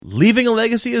Leaving a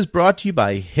Legacy is brought to you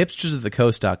by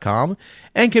hipstersofthecoast.com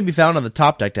and can be found on the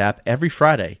Top Deck app every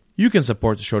Friday. You can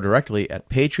support the show directly at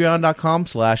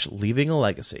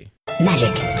patreon.com/leavingalegacy.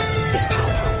 Magic is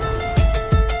power.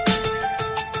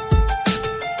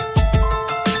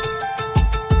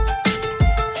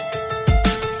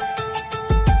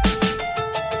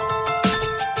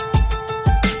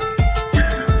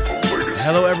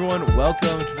 Hello, everyone.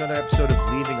 Welcome to another episode of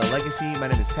Leaving a Legacy. My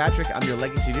name is Patrick. I'm your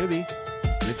Legacy newbie.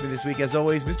 With me this week, as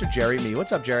always, Mr. Jerry Me.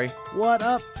 What's up, Jerry? What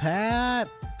up, Pat?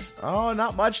 Oh,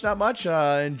 not much.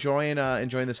 Enjoying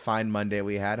this fine Monday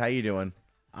we had. How you doing?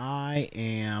 I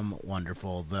am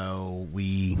wonderful, though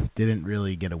we didn't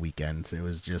really get a weekend. It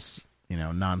was just,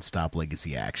 nonstop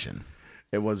Legacy action.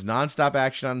 It was nonstop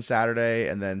action on Saturday,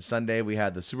 and then Sunday we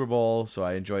had the Super Bowl, so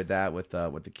I enjoyed that with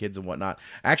the kids and whatnot.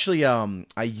 Actually, do you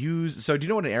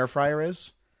know what an air fryer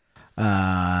is?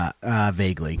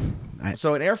 Vaguely.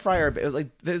 So an air fryer,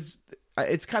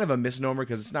 it's kind of a misnomer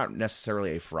because it's not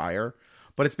necessarily a fryer,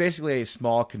 but it's basically a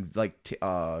small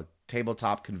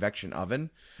tabletop convection oven.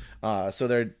 So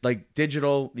they're like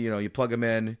digital. You plug them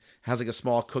in. Has like a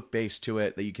small cook base to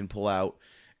it that you can pull out,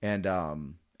 and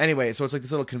anyway, so it's like this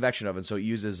little convection oven. So it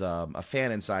uses a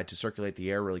fan inside to circulate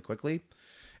the air really quickly.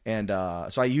 And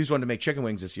so I used one to make chicken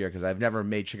wings this year because I've never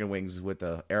made chicken wings with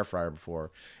the air fryer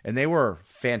before, and they were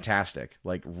fantastic,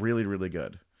 like really, really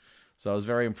good. So I was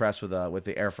very impressed with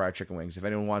the air fryer chicken wings. If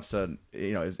anyone wants to,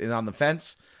 is on the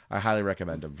fence, I highly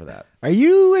recommend them for that. Are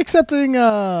you accepting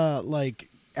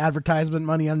advertisement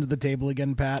money under the table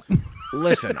again, Pat?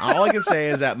 Listen, all I can say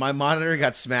is that my monitor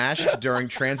got smashed during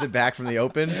transit back from the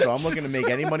Open, so I'm looking to make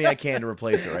any money I can to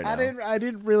replace it right now. I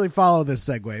didn't really follow this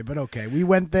segue, but okay. We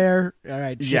went there. All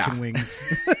right, chicken wings.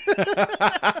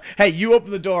 Hey, you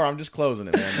open the door. I'm just closing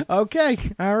it, man. Okay.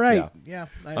 All right. Yeah.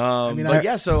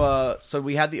 So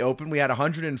we had the Open. We had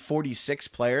 146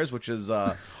 players, which is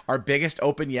our biggest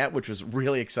Open yet, which was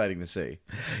really exciting to see.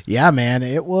 Yeah, man.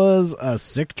 It was a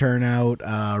sick turnout.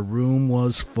 Room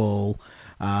was full.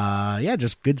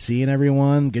 Just good seeing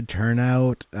everyone, good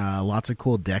turnout, lots of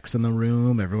cool decks in the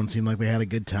room. Everyone seemed like they had a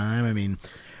good time. I mean,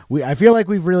 I feel like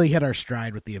we've really hit our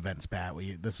stride with the events, Pat.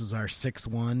 This was our 6th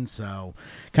one, so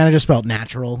kind of just felt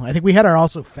natural. I think we had our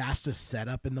also fastest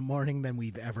setup in the morning than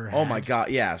we've ever had. Oh my God.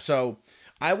 Yeah. So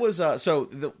I was, just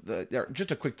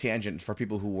a quick tangent for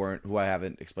people who I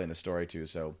haven't explained the story to.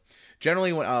 So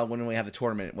generally when we have the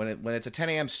tournament, when it's a 10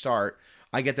 a.m. start,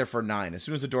 I get there for 9. As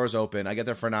soon as the doors open, I get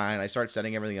there for 9. I start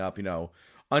setting everything up,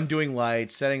 undoing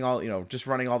lights, setting all, just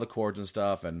running all the cords and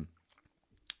stuff. And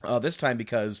this time,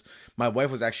 because my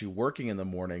wife was actually working in the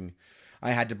morning,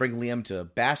 I had to bring Liam to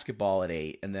basketball at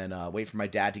 8 and then wait for my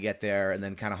dad to get there and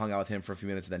then kind of hung out with him for a few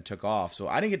minutes and then took off. So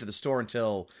I didn't get to the store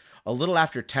until a little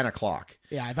after 10 o'clock.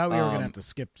 Yeah, I thought we were going to have to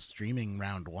skip streaming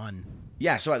round 1.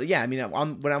 Yeah, so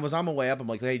when I was on my way up, I'm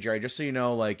like, hey, Jerry, just so you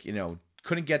know,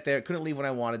 couldn't get there, couldn't leave when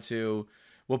I wanted to.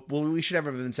 Well, we should have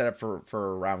been set up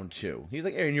for round 2. He's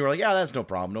like, and you were like, yeah, that's no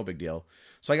problem, no big deal.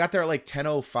 So I got there at like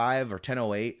 10:05 or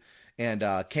 10:08,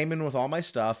 and came in with all my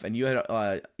stuff. And you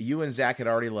and Zach had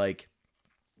already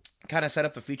kind of set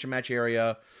up the feature match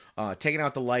area, taking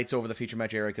out the lights over the feature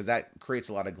match area because that creates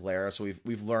a lot of glare. So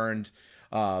we've learned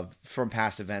from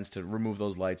past events to remove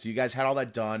those lights. So you guys had all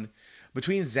that done.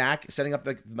 Between Zach setting up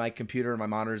my computer and my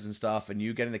monitors and stuff, and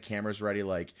you getting the cameras ready,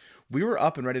 we were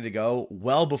up and ready to go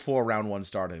well before round 1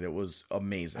 started. It was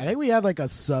amazing. I think we had a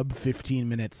sub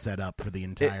 15-minute setup for the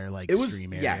entire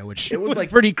stream area, which it was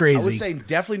pretty crazy. I would say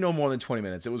definitely no more than 20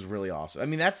 minutes. It was really awesome. I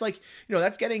mean, that's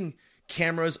that's getting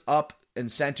cameras up and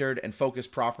centered and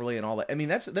focused properly and all that. I mean,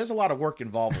 there's a lot of work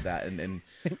involved with that, and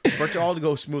for it all to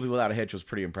go smoothly without a hitch was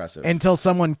pretty impressive. Until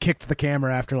someone kicked the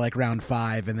camera after round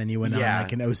 5, and then you went on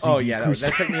an OCD. Oh yeah,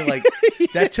 that took me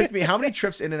that took me. How many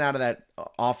trips in and out of that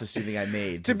office do you think I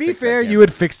made? To be fair, you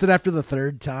had fixed it after the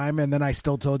 3rd time, and then I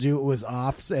still told you it was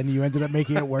off, and you ended up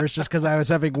making it worse just because I was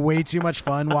having way too much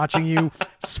fun watching you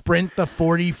sprint the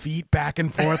 40 feet back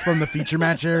and forth from the feature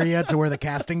match area to where the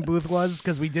casting booth was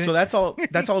because we didn't. So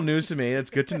that's all news to me.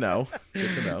 That's good to know. Good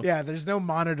to know. Yeah, there's no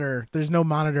monitor. There's no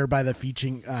monitor by the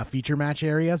feature match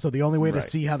area, so the only way to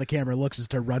see how the camera looks is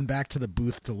to run back to the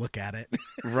booth to look at it.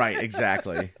 Right.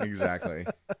 Exactly.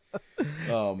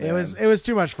 Oh man, it was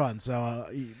too much fun. So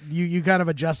you kind of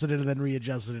adjusted it and then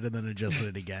readjusted it and then adjusted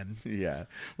it again. Yeah,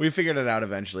 we figured it out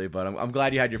eventually, but I'm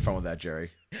glad you had your fun with that, Jerry.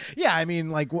 Yeah, I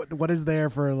mean, what is there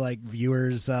for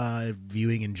viewers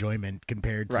viewing enjoyment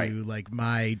compared to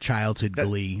my childhood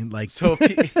glee? So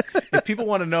if people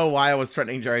want to know why I was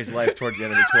threatening Jerry's life towards the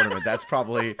end of the tournament, that's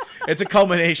probably it's a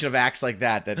culmination of acts like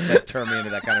that turned me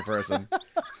into that kind of person.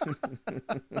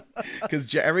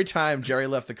 Because every time Jerry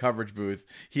left the coverage booth,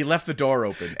 he left the door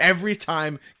open. Every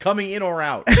time coming in or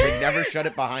out, they never shut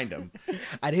it behind him.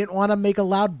 I didn't want to make a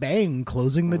loud bang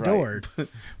closing the door.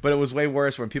 But it was way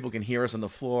worse when people can hear us on the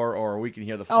floor or we can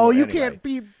hear the floor. Oh, you anyway. can't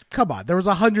be... Come on. There was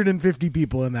 150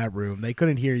 people in that room. They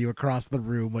couldn't hear you across the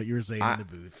room what you were saying in the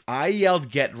booth. I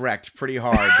yelled "Get wrecked" pretty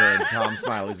hard during Tom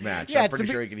Smiley's match. Yeah, I'm pretty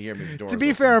sure he can hear me. The door to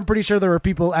be fair, I'm pretty sure there were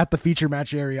people at the feature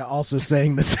match area also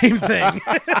saying the same thing.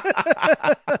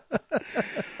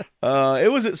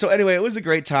 It was a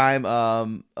great time.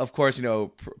 Of course,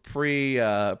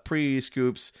 pre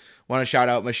scoops, want to shout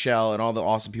out Michelle and all the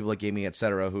awesome people like Gaming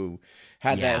Etc. who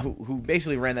had that, who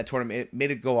basically ran that tournament. It made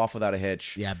it go off without a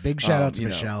hitch. Yeah, big shout out to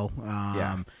Michelle.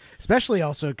 Especially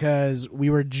also because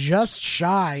we were just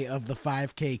shy of the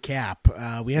 5K cap.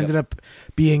 We ended up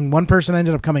being, one person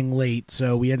ended up coming late,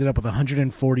 so we ended up with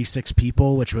 146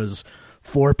 people, which was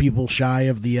 4 people shy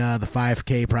of the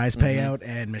 5K prize payout.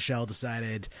 And Michelle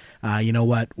decided, you know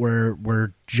what,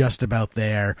 we're just about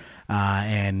there,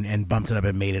 and bumped it up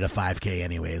and made it a 5K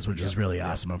anyways, which is really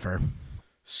awesome of her.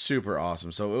 Super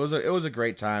awesome. So it was a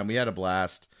great time. We had a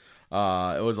blast.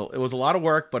 It was a lot of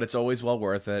work, but it's always well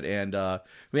worth it. And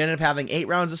we ended up having 8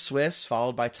 rounds of Swiss,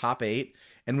 followed by top 8,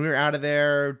 and we were out of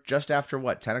there just after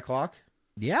 10 o'clock.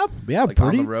 Yeah, like pretty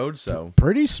on the road. So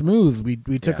pretty smooth.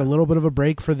 We took a little bit of a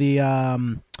break for the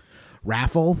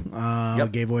raffle.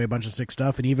 Gave away a bunch of sick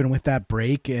stuff, and even with that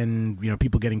break and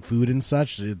people getting food and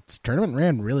such, its tournament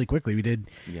ran really quickly. We did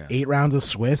 8 rounds of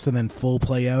Swiss and then full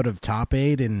play out of top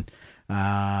 8 and.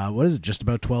 What is it? Just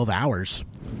about 12 hours.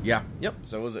 Yeah. Yep.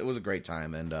 So it was a great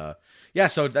time. And,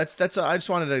 so that's, I just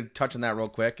wanted to touch on that real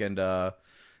quick. So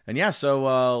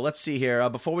let's see here.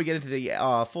 Before we get into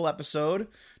the, full episode,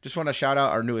 just want to shout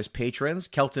out our newest patrons,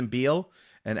 Kelton Beal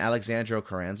and Alexandro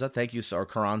Carranza. Thank you. Or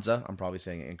Carranza. I'm probably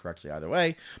saying it incorrectly either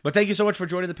way, but thank you so much for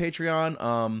joining the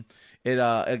Patreon.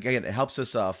 It helps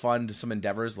us fund some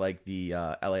endeavors like the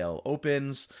LAL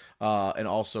Opens, and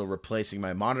also replacing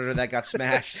my monitor that got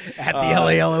smashed at the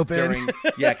LAL Open.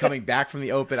 Coming back from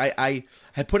the Open. I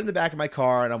had put it in the back of my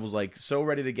car and I was like so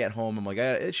ready to get home. I'm like,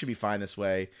 it should be fine this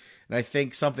way. And I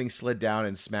think something slid down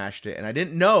and smashed it. And I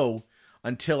didn't know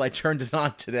until I turned it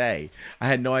on today. I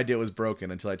had no idea it was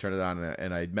broken until I turned it on,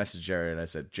 and I messaged Jerry and I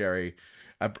said, Jerry,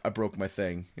 I broke my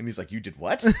thing. And he's like, you did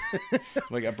what? I'm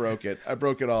like, I broke it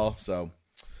all. So,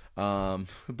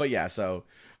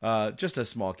 just a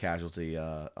small casualty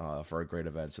for a great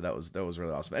event. So that was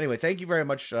really awesome. Anyway, thank you very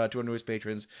much to our newest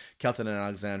patrons, Kelton and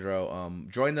Alexandro.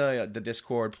 Join the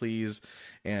Discord, please.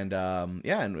 And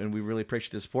and we really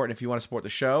appreciate the support. And if you want to support the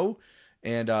show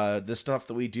and the stuff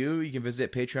that we do, you can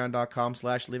visit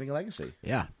patreon.com/leavingalegacy.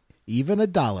 Yeah. Even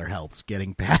 $1 helps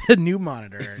getting a new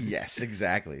monitor. Yes,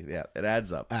 exactly. Yeah, it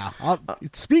adds up.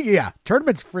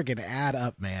 Tournaments freaking add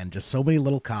up, man. Just so many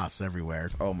little costs everywhere.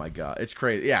 Oh my god, it's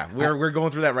crazy. Yeah, we're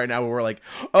going through that right now. Where we're like,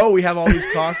 oh, we have all these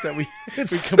costs that we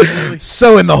completely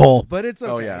so in the hole, but it's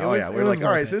okay. We're like,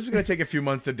 all right, so this is going to take a few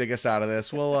months to dig us out of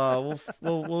this. We'll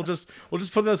just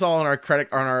put this all on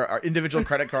our individual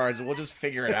credit cards, and we'll just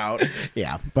figure it out.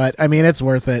 Yeah, but I mean, it's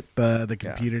worth it.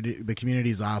 The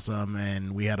community's awesome,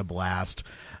 and we had a blast.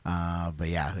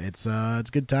 It's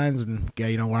good times, and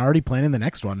we're already planning the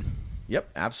next one. Yep,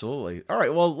 absolutely. All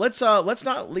right, well, let's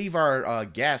not leave our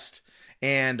guest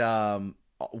and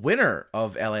winner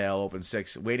of LAL Open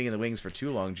 6 waiting in the wings for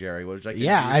too long, Jerry. What would you like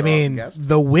to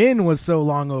the win was so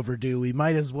long overdue. We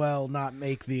might as well not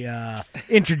make the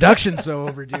introduction so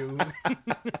overdue.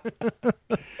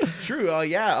 True.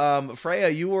 Freya,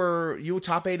 you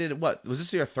top 8 at what? Was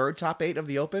this your 3rd top 8 of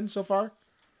the Open so far?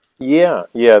 Yeah.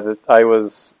 I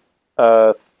was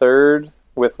 3rd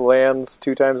with Lands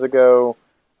 2 times ago.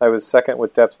 I was 2nd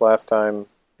with Depths last time,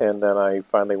 and then I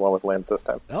finally won with Lands this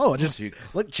time. Oh, just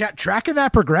look, tracking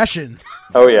that progression.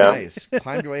 Oh yeah, nice.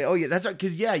 Climbed your way. Oh yeah, that's right.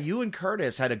 Because you and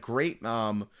Curtis had a great,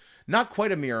 not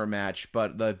quite a mirror match,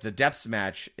 but the Depths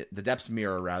match, the Depths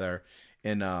mirror rather,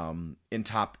 in the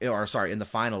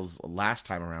finals last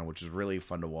time around, which was really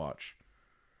fun to watch.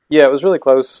 Yeah, it was really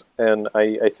close, and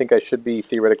I think I should be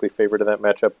theoretically favored in that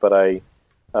matchup, but I,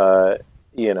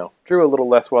 drew a little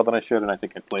less well than I should, and I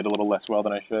think I played a little less well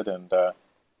than I should, and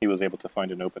he was able to find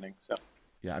an opening. So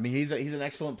yeah, I mean he's an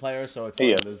excellent player, so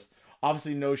there's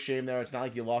obviously no shame there. It's not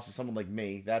like you lost to someone like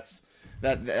me. That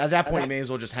at that point you may as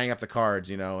well just hang up the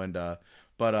cards,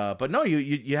 But no,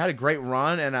 you had a great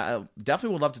run, and I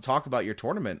definitely would love to talk about your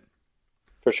tournament.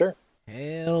 For sure.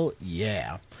 Hell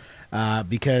yeah.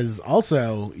 Because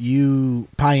also you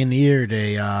pioneered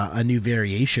a new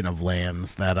variation of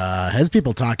lands that has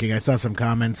people talking. I saw some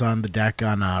comments on the deck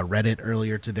on Reddit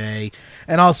earlier today,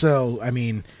 and also, I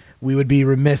mean, we would be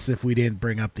remiss if we didn't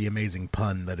bring up the amazing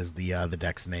pun that is the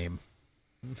deck's name.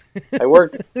 I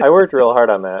worked real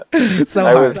hard on that. So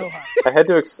I had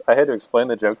to explain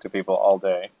the joke to people all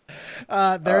day.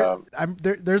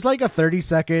 There's like a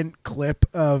 30-second clip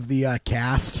of the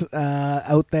cast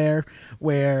out there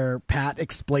where Pat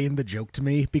explained the joke to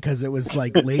me because it was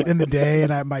like late in the day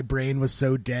and my brain was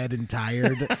so dead and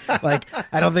tired. Like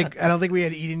I don't think we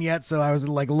had eaten yet, so I was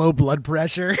in like low blood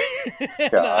pressure.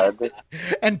 God.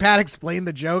 And Pat explained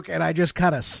the joke, and I just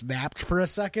kind of snapped for a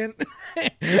second.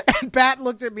 And Pat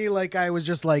looked at me like I was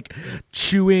just like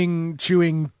chewing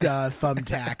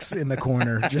thumbtacks in the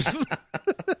corner. Just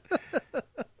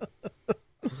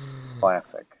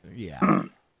classic. Yeah.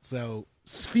 So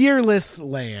sphereless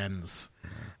lands,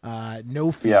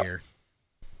 no fear.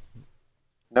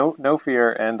 Yep. No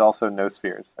fear, and also no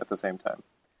spheres at the same time.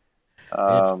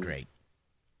 It's great.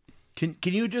 Can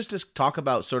you just talk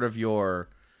about sort of your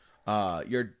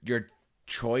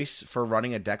choice for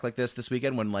running a deck like this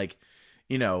weekend when, like,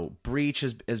 you know, Breach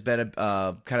has been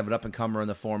a kind of an up and comer in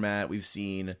the format. We've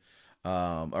seen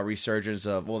a resurgence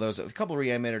of, well, there's a couple of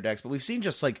Reanimator decks, but we've seen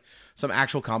just like some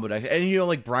actual combo decks. And you know,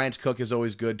 like Bryant's Cook is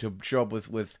always good to show up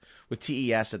with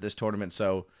TES at this tournament.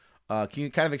 So can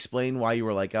you kind of explain why you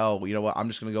were like, oh, you know what, I'm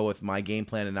just going to go with my game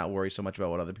plan and not worry so much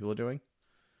about what other people are doing?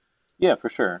 Yeah, for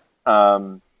sure.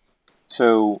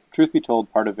 So, truth be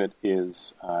told, part of it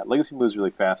is Legacy moves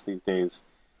really fast these days,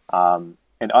 and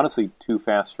honestly too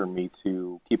fast for me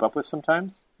to keep up with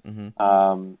sometimes.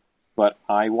 Mm-hmm. But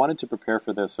I wanted to prepare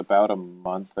for this about a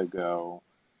month ago,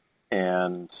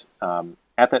 and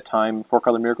at that time,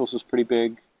 4-Color Miracles was pretty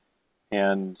big,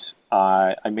 and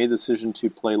I made the decision to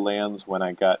play lands when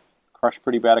I got crushed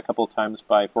pretty bad a couple of times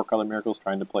by 4-Color Miracles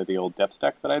trying to play the old Depths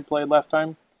deck that I had played last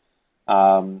time.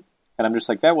 And I'm just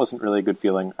like, that wasn't really a good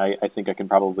feeling. I think I can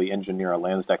probably engineer a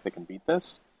lands deck that can beat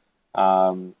this.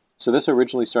 So this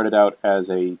originally started out as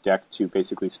a deck to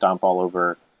basically stomp all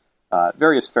over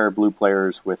various fair blue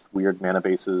players with weird mana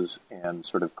bases and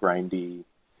sort of grindy,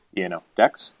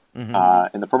 decks. Mm-hmm.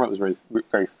 And the format was very,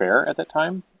 very fair at that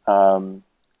time. And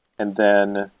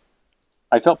then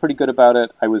I felt pretty good about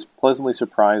it. I was pleasantly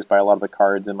surprised by a lot of the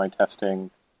cards in my testing.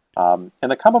 And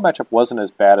the combo matchup wasn't as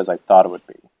bad as I thought it would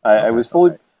be. I was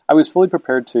fully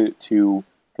prepared to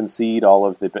concede all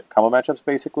of the combo matchups,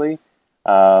 basically,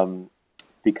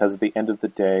 because at the end of the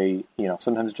day,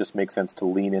 sometimes it just makes sense to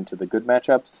lean into the good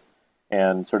matchups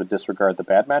and sort of disregard the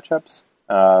bad matchups.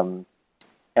 And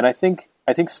I think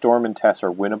Storm and Tess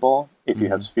are winnable if you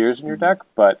have spheres in your deck,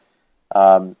 but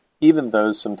even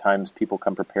those, sometimes people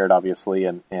come prepared, obviously,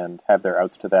 and have their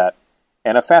outs to that.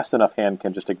 And a fast enough hand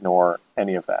can just ignore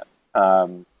any of that.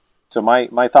 So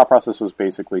my thought process was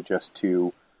basically just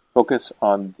to focus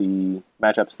on the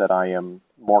matchups that I am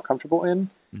more comfortable in,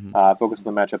 focus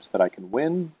on the matchups that I can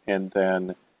win, and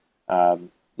then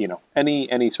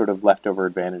any sort of leftover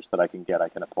advantage that I can get, I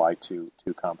can apply to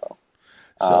combo.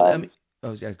 So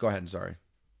go ahead. Sorry.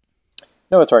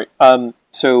 No, it's all right.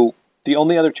 So the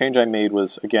only other change I made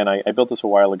was, again, I built this a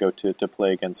while ago to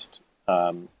play against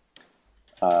fair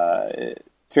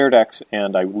decks,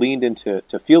 and I leaned into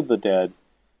Field the Dead.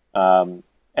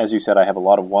 As you said, I have a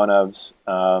lot of one-ofs,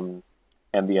 and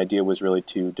the idea was really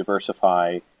to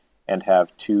diversify and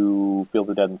have 2 Field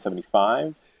the Dead and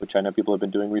 75, which I know people have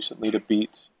been doing recently to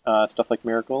beat stuff like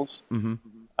Miracles. Mm-hmm.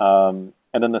 And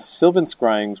then the Sylvan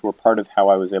Scryings were part of how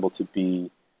I was able to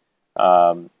be,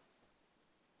 more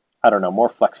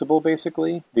flexible,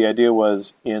 basically. The idea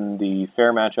was, in the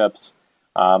fair matchups,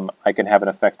 I can have an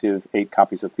effective 8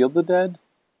 copies of Field the Dead,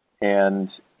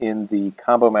 and in the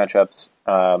combo matchups,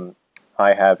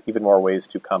 I have even more ways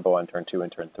to combo on turn 2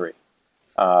 and turn 3.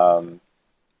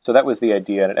 So that was the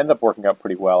idea, and it ended up working out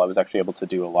pretty well. I was actually able to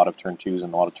do a lot of turn 2s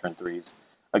and a lot of turn 3s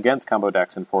against combo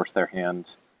decks and force their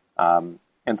hand.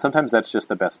 And sometimes that's just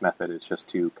the best method, is just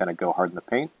to kind of go hard in the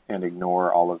paint and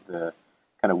ignore all of the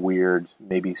kind of weird,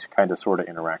 maybe kind of sort of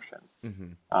interaction.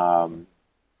 Mm-hmm.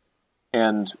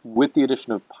 And with the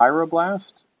addition of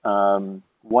Pyroblast,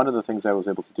 one of the things I was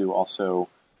able to do also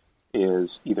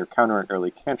is either counter an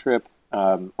early cantrip,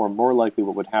 or more likely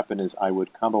what would happen is I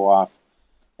would combo off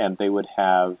and they would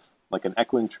have like an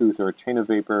Echoing Truth or a Chain of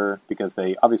Vapor, because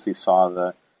they obviously saw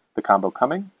the combo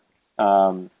coming.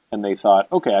 And they thought,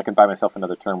 okay, I can buy myself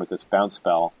another turn with this bounce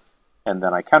spell. And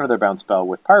then I counter their bounce spell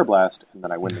with Pyroblast, and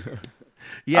then I win the game.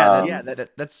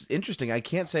 That's interesting. I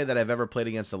can't say that I've ever played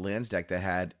against a lands deck that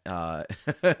had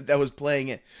that was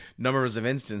playing numbers of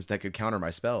instants that could counter my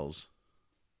spells.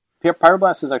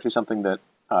 Pyroblast is actually something that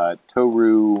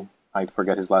Toru, I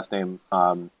forget his last name,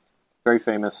 very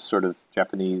famous sort of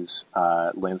Japanese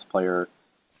lands player,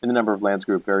 in the Number of Lands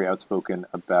group, very outspoken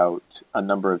about a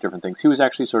number of different things. He was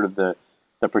actually sort of the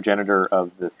progenitor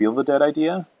of the Field of the Dead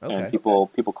idea, and people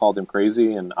called him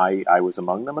crazy, and I was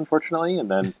among them, unfortunately.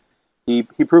 And then he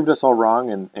proved us all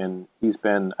wrong, and he's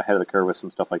been ahead of the curve with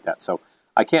some stuff like that. So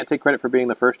I can't take credit for being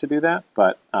the first to do that,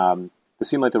 but it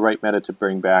seemed like the right meta to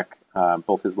bring back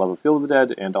both his love of Field of the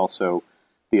Dead and also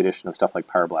the addition of stuff like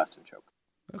Power Blast and Choke.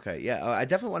 Okay, yeah, I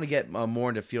definitely want to get more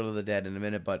into Field of the Dead in a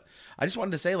minute, but I just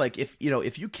wanted to say, like, if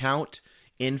you count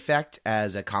Infect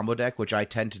as a combo deck, which I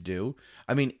tend to do,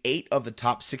 I mean, 8 of the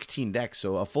top 16 decks,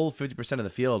 so a full 50% of the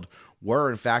field, were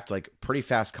in fact like pretty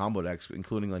fast combo decks,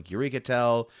 including like Eureka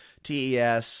Tell,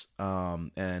 TES,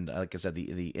 and like I said,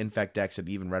 the Infect decks and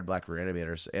even Red Black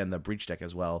Reanimators, and the Breach deck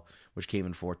as well, which came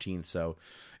in 14th. So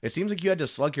it seems like you had to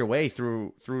slug your way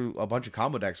through a bunch of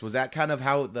combo decks. Was that kind of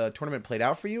how the tournament played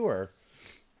out for you, or?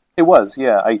 It was,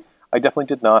 yeah. I definitely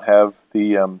did not have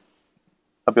the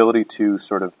ability to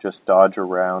sort of just dodge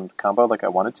around combo like I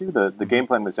wanted to. The game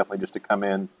plan was definitely just to come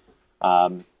in,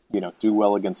 do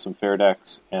well against some fair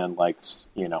decks and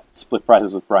split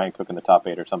prizes with Brian Cook in the top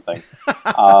 8 or something.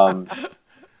 I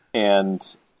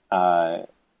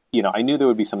knew there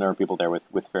would be some number of people there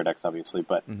with fair decks, obviously,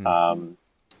 but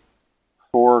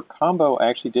for combo, I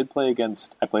actually did play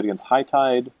against. I played against High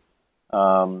Tide.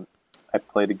 I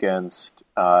played against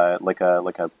like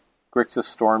a Grixis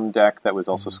Storm deck that was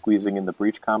also squeezing in the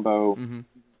Breach combo.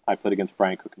 I played against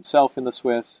Brian Cook himself in the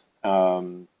Swiss,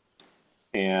 and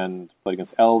played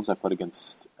against Elves. I played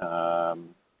against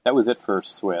that was it for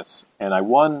Swiss, and I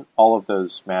won all of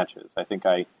those matches. I think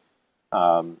I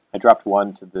dropped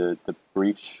one to the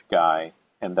Breach guy,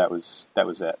 and that was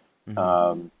it.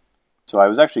 So I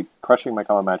was actually crushing my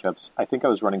combo matchups. I think I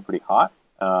was running pretty hot,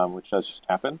 which does just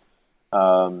happen.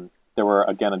 There were,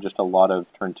 again, just a lot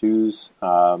of turn 2s.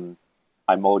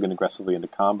 I mulliganed aggressively into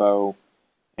combo.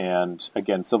 And,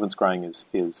 again, Sylvan Scrying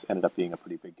is ended up being a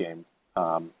pretty big game.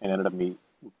 And ended up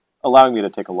allowing me to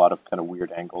take a lot of kind of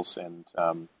weird angles and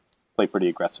play pretty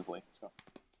aggressively. So.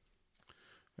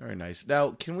 Very nice.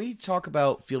 Now, can we talk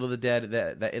about Field of the Dead,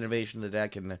 that innovation of the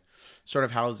deck, and sort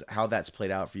of how that's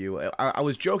played out for you? I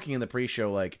was joking in the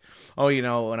pre-show, like, when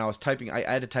I was typing, I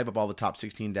had to type up all the top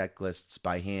 16 deck lists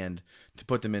by hand to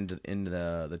put them into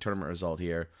the tournament result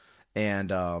here.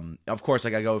 And, of course,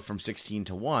 I got to go from 16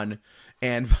 to 1.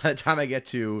 And by the time I get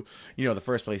to, the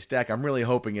first place deck, I'm really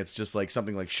hoping it's just like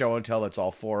something like Show and Tell that's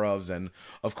all 4 ofs. And,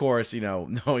 of course,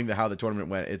 knowing how the tournament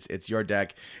went, it's your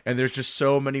deck. And there's just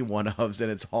so many 1 ofs,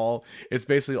 and it's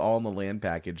basically all in the land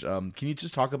package. Can you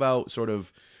just talk about sort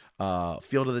of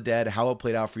Field of the Dead, how it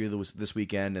played out for you this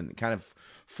weekend, and kind of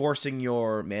forcing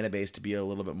your mana base to be a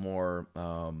little bit more,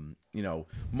 not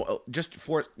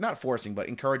forcing, but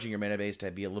encouraging your mana base to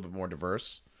be a little bit more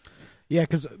diverse? Yeah,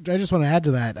 because I just want to add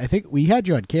to that. I think we had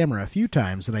you on camera a few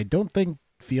times, and I don't think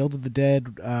Field of the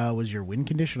Dead was your win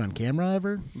condition on camera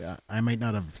ever. I might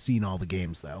not have seen all the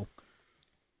games, though.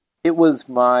 It was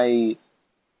my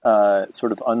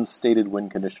sort of unstated win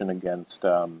condition against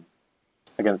Death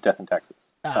and Taxes.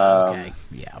 Okay,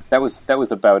 yeah. That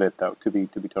was about it, though. To be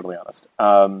totally honest,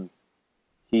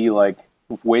 he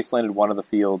wastelanded one of the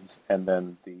fields, and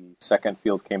then the second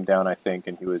field came down, I think,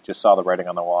 and he just saw the writing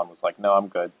on the wall and was like, "No, I'm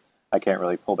good. I can't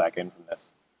really pull back in from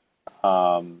this,"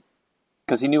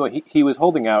 because he knew he was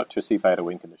holding out to see if I had a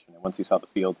win condition. And once he saw the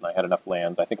field and I had enough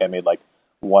lands, I think I made like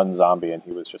 1 zombie, and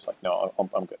he was just like, "No,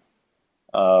 I'm good."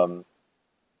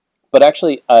 But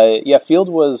actually, field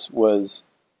was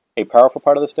a powerful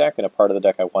part of this deck and a part of the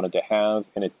deck I wanted to have,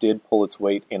 and it did pull its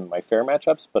weight in my fair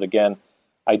matchups. But again,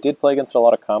 I did play against a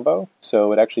lot of combo,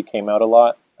 so it actually came out a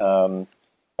lot, and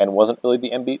wasn't really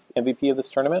the MVP of this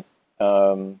tournament.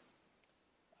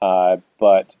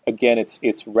 But again,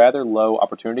 it's rather low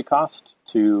opportunity cost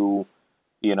to,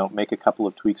 make a couple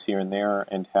of tweaks here and there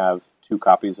and have 2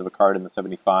 copies of a card in the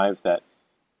 75 that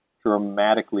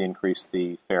dramatically increase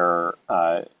the fair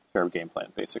game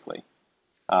plan, basically.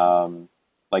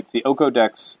 Like the Oko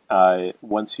decks,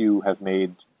 once you have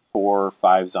made 4 or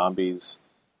 5 zombies,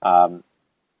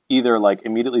 either like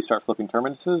immediately start flipping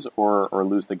terminuses or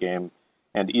lose the game,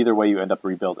 and either way you end up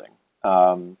rebuilding.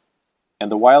 And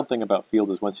the wild thing about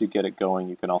Field is once you get it going,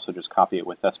 you can also just copy it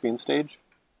with Thespian Stage.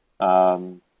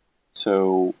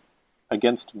 So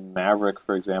against Maverick,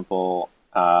 for example,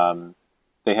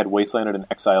 they had wastelanded and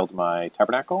exiled my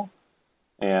Tabernacle,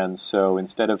 and so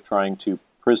instead of trying to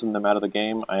prison them out of the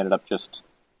game, I ended up just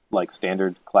like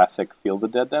standard classic Field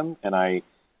of the Dead them, and I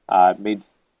made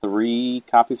 3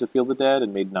 copies of Field of the Dead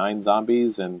and made 9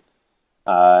 zombies, and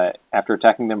after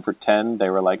attacking them for 10, they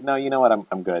were like, "No, you know what?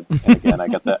 I'm good." And again, I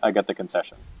got the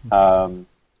concession.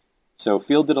 So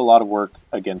Field did a lot of work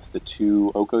against the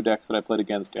two Oko decks that I played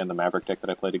against and the Maverick deck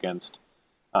that I played against,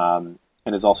 and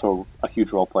is also a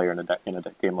huge role player in a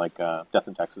game like Death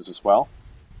and Texas as well.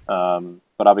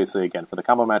 But obviously, again, for the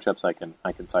combo matchups, I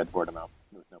can sideboard him out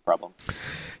with no problem.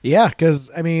 Yeah,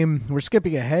 because, I mean, we're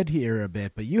skipping ahead here a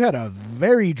bit, but you had a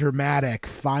very dramatic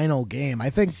final game. I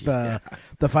think the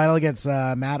final against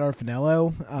Matt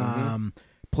Orfanello,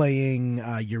 playing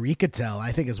Eurekatel,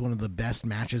 I think is one of the best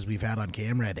matches we've had on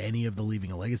camera at any of the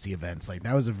Leaving a Legacy events. Like,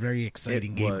 that was a very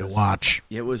exciting game to watch.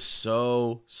 It was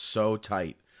so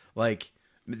tight. Like,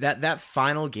 that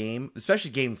final game,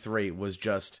 especially game 3, was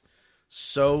just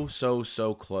so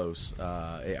close.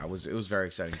 It was very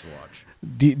exciting to watch.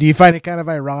 Do you find it kind of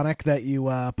ironic that you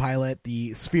pilot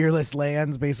the sphereless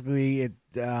lands? Basically,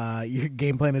 your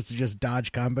game plan is to just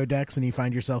dodge combo decks, and you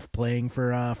find yourself playing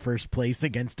for first place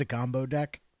against a combo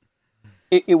deck?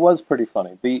 It was pretty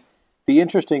funny. The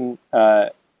interesting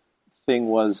thing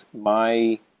was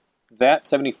that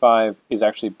 75 is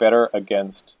actually better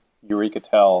against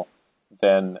Eurekatel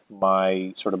than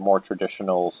my sort of more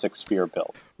traditional 6-sphere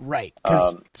build. Right,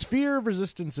 because sphere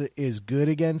resistance is good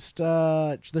against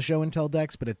the show and tell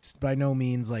decks, but it's by no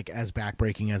means like as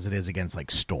backbreaking as it is against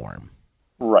like Storm.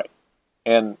 Right,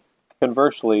 and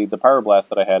conversely, the Pyroblast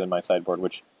that I had in my sideboard,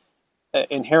 which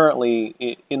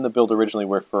inherently in the build originally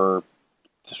were for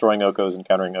destroying Okos and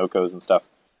countering Okos and stuff,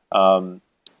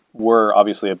 were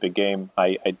obviously a big game.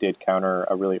 I did counter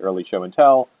a really early show and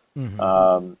tell.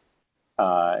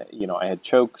 I had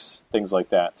chokes, things like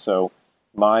that. So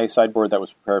my sideboard that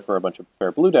was prepared for a bunch of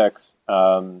fair blue decks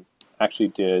actually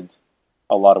did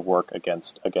a lot of work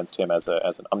against him as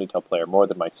an Omnitel player, more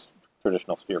than my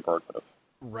traditional sphere board would have.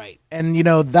 Right. And,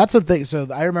 that's a thing. So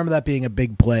I remember that being a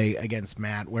big play against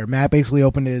Matt, where Matt basically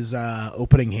opened his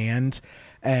opening hand,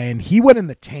 and he went in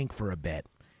the tank for a bit.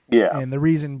 Yeah. And the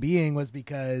reason being was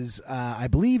because I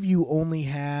believe you only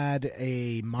had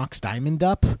a Mox Diamond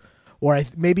up, or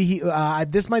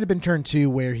this might have been turn 2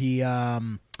 where he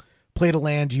played a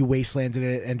land, you wastelanded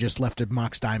it, and just left a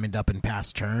Mox Diamond up and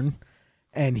passed turn.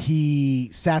 And he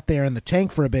sat there in the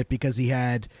tank for a bit because he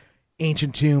had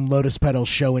Ancient Tomb, Lotus Petal,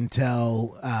 Show and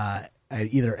Tell,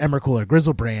 either Emrakul or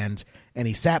Grizzlebrand, and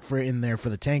he sat in there for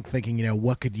the tank thinking,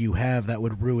 what could you have that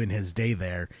would ruin his day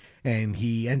there? And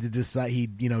he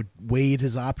weighed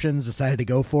his options, decided to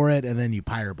go for it, and then you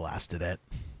Pyroblasted it.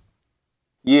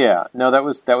 Yeah, no, that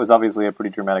was obviously a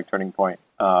pretty dramatic turning point.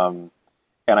 And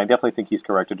I definitely think he's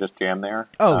correct to just jam there.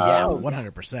 Oh yeah,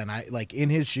 100%. I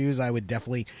in his shoes, I would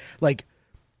definitely like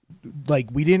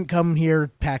we didn't come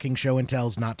here packing show and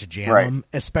tells not to jam them,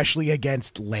 especially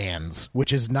against lands,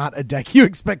 which is not a deck you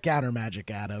expect counter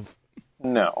magic out of.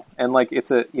 No, and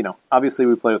it's obviously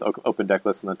we play with open deck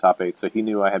lists in the top 8, so he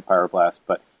knew I had Pyroblast,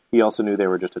 but he also knew they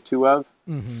were just a 2 of.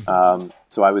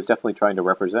 So I was definitely trying to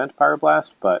represent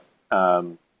Pyroblast, but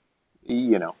there's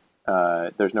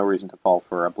no reason to fall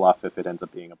for a bluff if it ends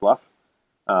up being a bluff.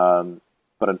 But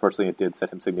unfortunately, it did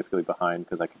set him significantly behind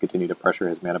because I could continue to pressure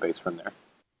his mana base from there.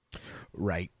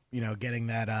 Right. Getting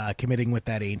that, committing with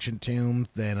that Ancient Tomb,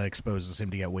 then exposes him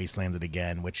to get wastelanded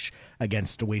again, which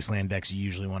against the wasteland decks, you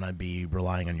usually want to be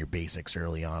relying on your basics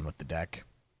early on with the deck.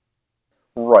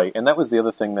 Right, and that was the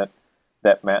other thing that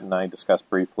Matt and I discussed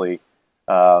briefly.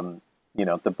 The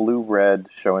blue-red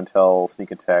show and tell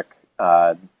sneak attack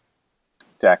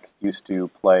deck used to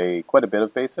play quite a bit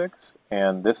of basics,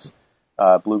 and this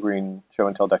blue-green show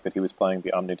and tell deck that he was playing,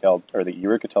 the Omnitel or the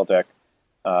Eurekatel deck,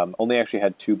 only actually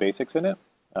had 2 basics in it.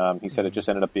 He said it just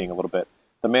ended up being the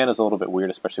mana is a little bit weird,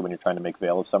 especially when you're trying to make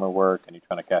Veil of Summer work and you're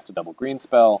trying to cast a double green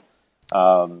spell.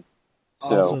 Also,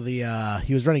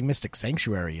 he was running Mystic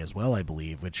Sanctuary as well, I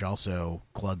believe, which also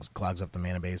clogs up the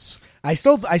mana base. I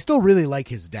still really like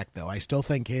his deck, though. I still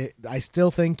think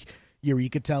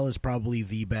Eurekatel is probably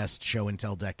the best show and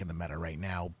tell deck in the meta right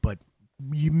now, but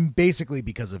basically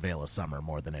because of Veil of Summer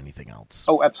more than anything else.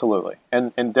 Oh, absolutely,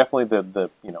 and definitely the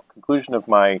conclusion of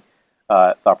my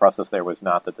thought process there was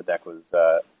not that the deck was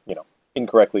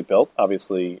incorrectly built.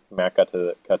 Obviously, Matt got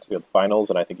to the finals,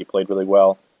 and I think he played really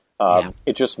well.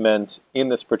 It just meant in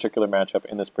this particular matchup,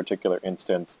 in this particular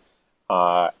instance,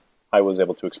 I was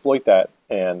able to exploit that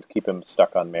and keep him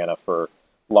stuck on mana for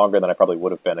longer than I probably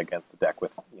would have been against a deck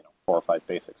with 4 or 5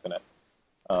 basics in it.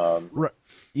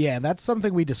 Yeah, that's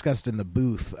something we discussed in the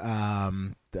booth.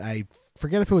 I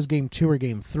forget if it was game 2 or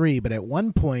game 3, but at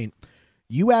one point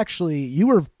you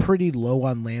were pretty low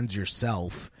on lands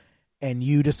yourself, and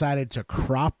you decided to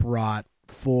crop rot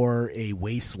for a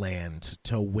wasteland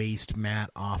to waste Matt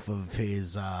off of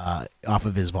his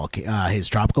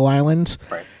tropical island.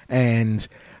 Right. And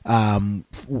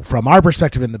From our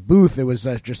perspective in the booth, it was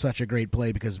just such a great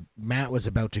play because Matt was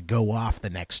about to go off the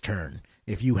next turn.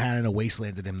 If you hadn't a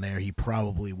wastelanded him there, he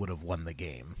probably would have won the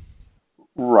game.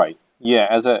 Right. Yeah.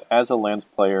 As a lands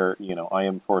player, I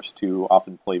am forced to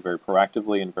often play very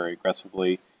proactively and very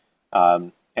aggressively,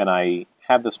 and I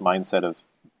have this mindset of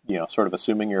sort of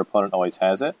assuming your opponent always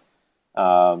has it,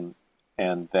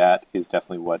 and that is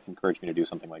definitely what encouraged me to do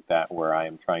something like that, where I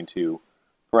am trying to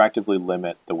proactively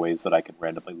limit the ways that I can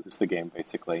randomly lose the game,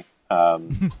 basically.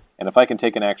 And if I can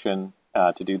take an action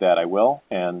to do that, I will.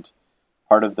 And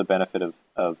part of the benefit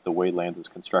of the way lands is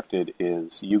constructed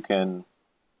is you can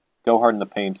go hard in the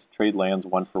paint, trade lands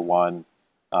 1 for 1.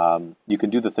 You can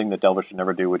do the thing that Delver should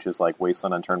never do, which is like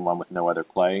Wasteland on turn 1 with no other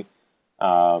play.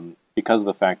 Because of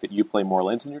the fact that you play more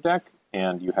lands in your deck,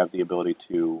 and you have the ability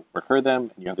to recur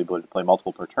them, and you have the ability to play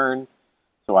multiple per turn.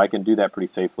 So I can do that pretty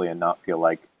safely and not feel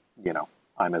like,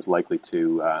 I'm as likely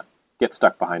to get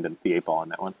stuck behind the 8-ball on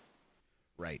that one.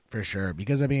 Right, for sure.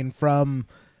 Because, from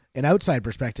an outside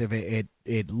perspective,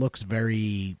 it looks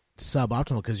very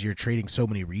suboptimal because you're trading so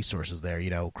many resources there.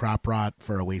 Crop Rot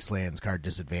for a Wastelands card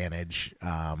disadvantage.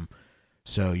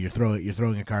 So you're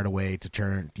throwing a card away to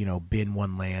turn, bin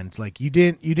 1 land. Like you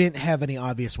didn't have any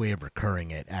obvious way of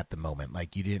recurring it at the moment.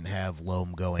 Like you didn't have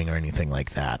Loam going or anything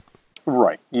like that.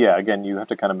 Right. Yeah. Again, you have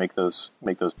to kind of make those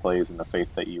plays in the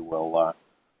faith that you will,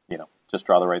 just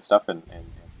draw the right stuff and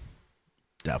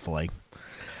definitely.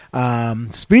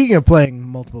 Speaking of playing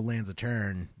multiple lands a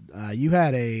turn, you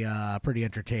had a pretty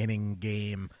entertaining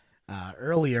game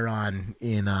earlier on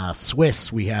in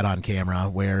Swiss we had on camera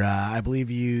where I believe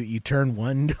you turned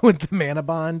 1 with the mana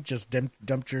bond, just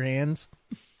dumped your hands.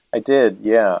 I did,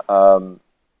 yeah.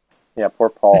 Poor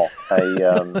Paul.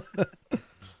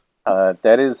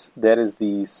 That is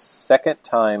the second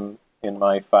time in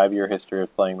my 5-year history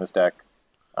of playing this deck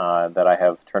that I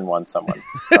have turn 1 someone.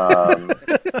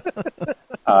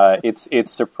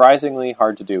 It's surprisingly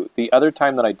hard to do. The other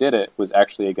time that I did it was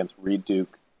actually against Reed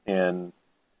Duke in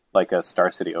like a Star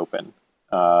City Open,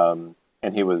 and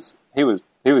he was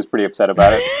pretty upset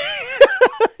about it.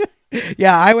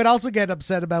 Yeah, I would also get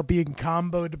upset about being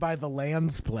comboed by the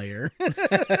lands player.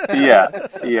 Yeah.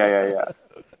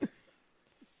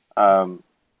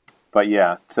 But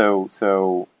yeah, so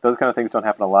those kind of things don't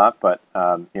happen a lot. But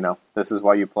this is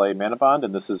why you play Mana Bond,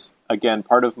 and this is again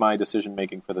part of my decision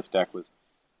making for this deck was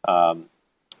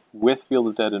with Field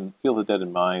of Dead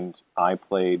in mind. I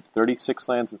played 36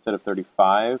 lands instead of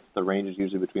 35. The range is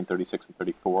usually between 36 and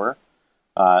 34.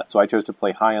 So I chose to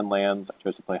play high on lands. I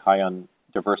chose to play high on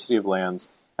diversity of lands,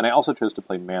 and I also chose to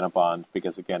play Mana Bond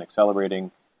because again,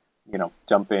 accelerating.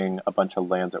 Dumping a bunch of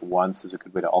lands at once is a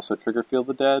good way to also trigger Field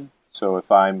of Dead. So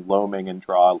if I'm loaming and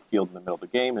draw a field in the middle of the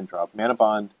game and draw Mana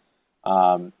Bond,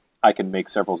 I can make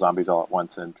several zombies all at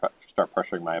once and start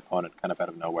pressuring my opponent kind of out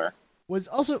of nowhere. Was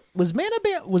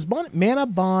Mana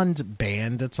Bond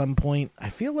banned at some point? I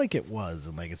feel like it was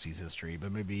in Legacy's history,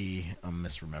 but maybe I'm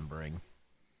misremembering.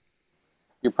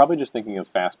 You're probably just thinking of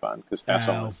Fast Bond because Fast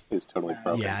Bond is totally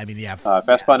broken. Yeah,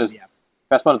 Fast Bond is.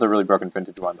 Fast Bond is a really broken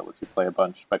vintage one that lets you play a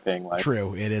bunch by paying life.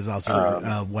 True, it is also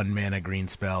a 1 mana green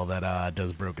spell that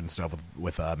does broken stuff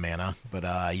with mana.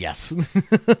 But yes,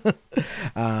 but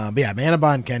yeah, Mana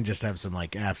Bond can just have some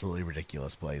absolutely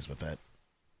ridiculous plays with it.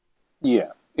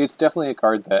 Yeah, it's definitely a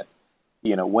card that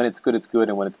when it's good,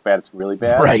 and when it's bad, it's really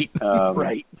bad. Right,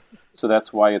 right. So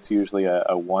that's why it's usually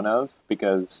a one of,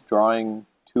 because drawing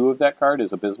 2 of that card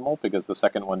is abysmal because the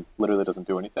second one literally doesn't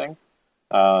do anything.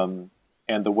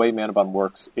 And the way Mana Bond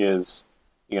works is,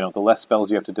 the less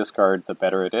spells you have to discard, the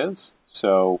better it is.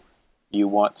 So you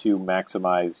want to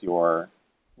maximize your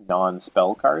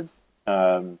non-spell cards.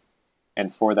 And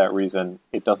for that reason,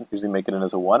 it doesn't usually make it in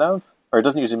as a one of, or it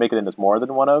doesn't usually make it in as more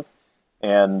than one of.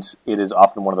 And it is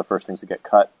often one of the first things to get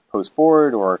cut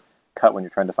post-board or cut when you're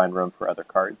trying to find room for other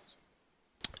cards.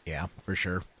 Yeah, for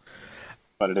sure.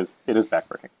 But it is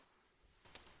backbreaking.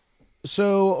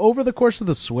 So, over the course of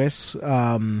the Swiss,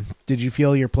 did you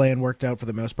feel your plan worked out for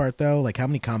the most part, though? How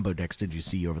many combo decks did you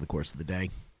see over the course of the day?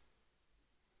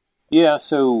 Yeah,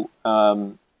 so,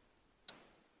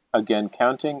 again,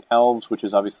 counting Elves, which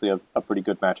is obviously a pretty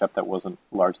good matchup that wasn't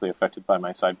largely affected by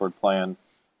my sideboard plan,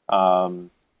 I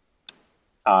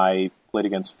played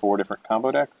against 4 different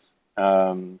combo decks,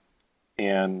 and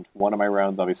one of my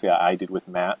rounds, obviously, I did with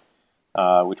Matt,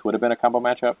 which would have been a combo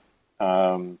matchup.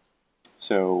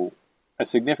 So a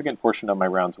significant portion of my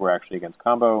rounds were actually against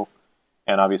combo,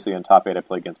 and obviously in top 8 I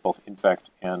played against both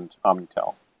Infect and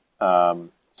Omnitel.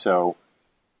 So,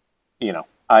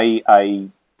 I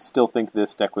still think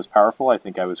this deck was powerful. I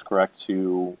think I was correct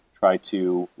to try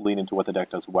to lean into what the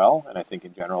deck does well, and I think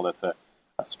in general that's a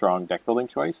strong deck building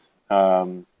choice.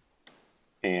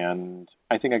 And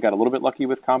I think I got a little bit lucky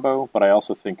with combo, but I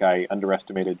also think I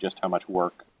underestimated just how much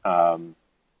work,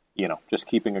 just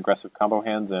keeping aggressive combo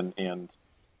hands and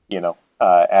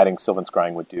adding Sylvan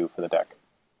Scrying would do for the deck.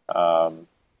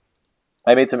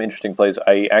 I made some interesting plays.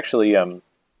 I actually, in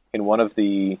one of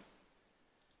the...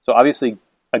 So obviously,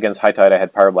 against High Tide, I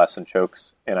had Power Blasts and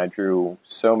Chokes, and I drew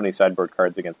so many sideboard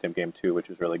cards against him game 2, which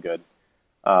was really good.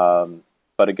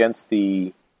 But against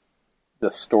the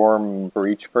Storm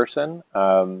Breach person,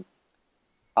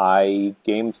 I,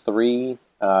 game 3,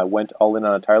 went all in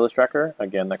on a Tireless Tracker.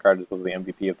 Again, that card was the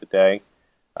MVP of the day.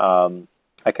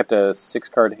 I kept a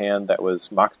 6-card hand that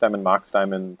was Mox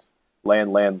Diamond,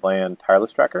 land,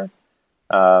 Tireless Tracker.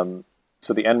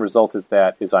 So the end result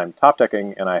is I'm top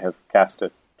decking, and I have cast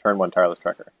a turn 1 Tireless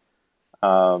Tracker.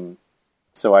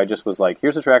 So I just was like,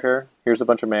 here's a tracker, here's a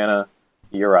bunch of mana,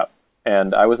 you're up.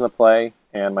 And I was in the play,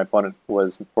 and my opponent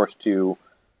was forced to,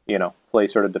 play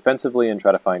sort of defensively and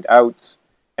try to find outs.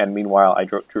 And meanwhile, I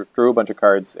drew a bunch of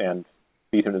cards and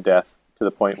beat him to death to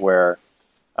the point where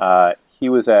he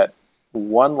was at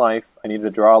 1 life. I needed to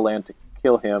draw a land to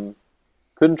kill him.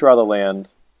 Couldn't draw the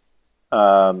land.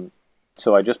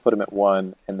 So I just put him at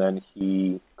 1, and then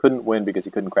he couldn't win because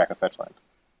he couldn't crack a fetch land.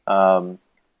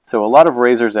 So a lot of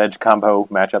Razor's Edge combo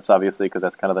matchups, obviously, because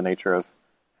that's kind of the nature of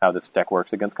how this deck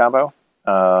works against combo.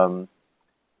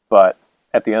 But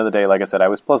at the end of the day, like I said, I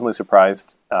was pleasantly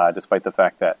surprised, despite the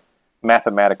fact that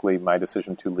mathematically my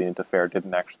decision to lean into fair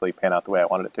didn't actually pan out the way I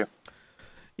wanted it to.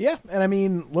 Yeah, and I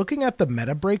mean, looking at the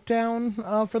meta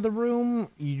breakdown for the room,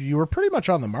 you were pretty much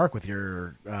on the mark with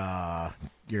your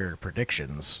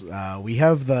predictions. We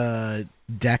have the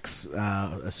decks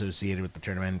associated with the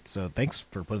tournament, so thanks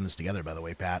for putting this together, by the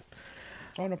way, Pat.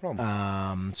 Oh, no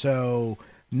problem. So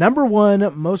number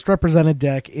 1 most represented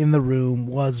deck in the room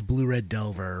was Blue-Red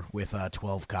Delver with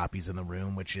 12 copies in the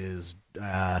room, which is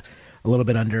a little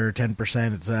bit under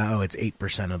 10%. It's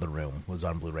 8% of the room was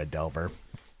on Blue-Red Delver.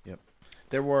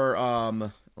 There were,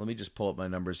 let me just pull up my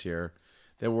numbers here.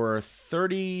 There were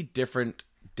 30 different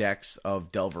decks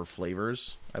of Delver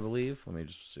flavors, I believe. Let me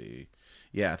just see.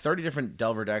 Yeah, 30 different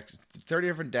Delver decks, 30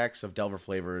 different decks of Delver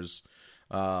flavors.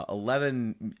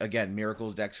 11, again,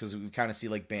 Miracles decks, because we kind of see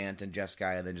like Bant and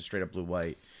Jeskai, and then just straight up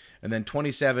blue-white. And then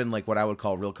 27, like what I would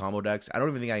call real combo decks. I don't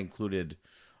even think I included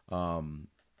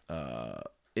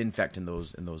Infect in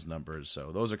those numbers.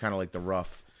 So those are kind of like the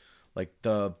rough, like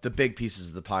the big pieces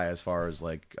of the pie as far as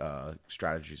like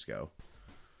strategies go.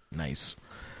 Nice.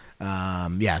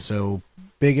 So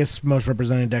biggest, most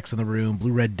represented decks in the room.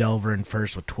 Blue-Red Delver in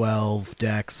first with 12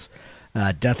 decks.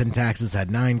 Death and Taxes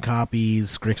had 9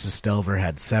 copies. Grixis Delver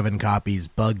had 7 copies.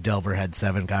 Bug Delver had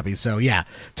 7 copies. So yeah,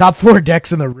 top 4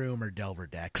 decks in the room are Delver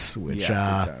decks, which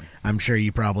I'm sure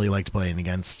you probably liked playing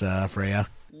against, Freya.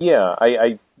 Yeah,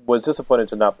 I was disappointed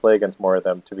to not play against more of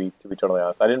them, to be totally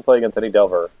honest. I didn't play against any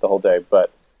Delver the whole day,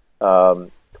 but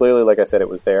clearly, like I said, it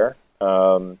was there.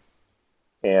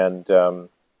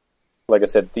 Like I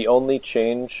said, the only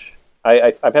change...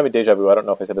 I'm having deja vu, I don't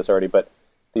know if I said this already, but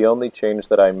the only change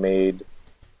that I made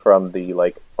from the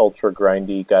like ultra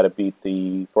grindy, gotta beat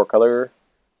the 4-color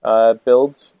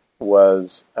builds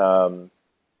was I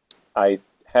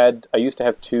used to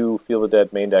have 2 Feel the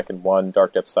Dead main deck and 1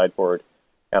 Dark Depths sideboard,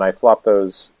 and I flopped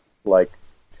those like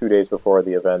 2 days before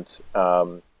the event.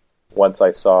 Once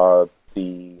I saw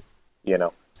the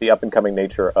up and coming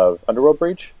nature of Underworld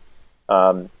Breach,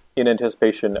 in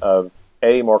anticipation of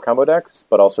A, more combo decks,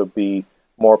 but also B,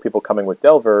 more people coming with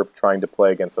Delver trying to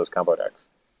play against those combo decks.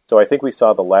 So I think we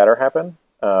saw the latter happen.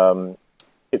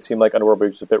 It seemed like Underworld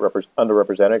Breach was a bit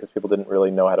underrepresented because people didn't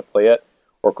really know how to play it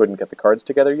or couldn't get the cards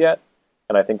together yet.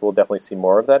 And I think we'll definitely see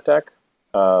more of that deck.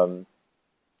 But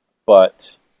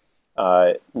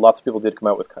lots of people did come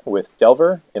out with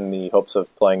Delver in the hopes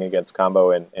of playing against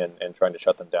combo and trying to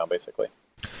shut them down, basically.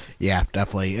 Yeah,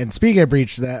 definitely. And speaking of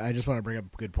Breach, that I just want to bring up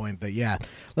a good point that, yeah,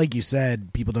 like you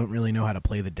said, people don't really know how to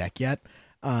play the deck yet.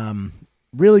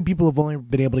 Really, people have only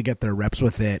been able to get their reps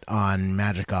with it on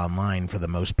Magic Online for the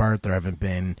most part. There haven't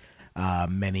been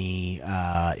many,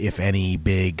 if any,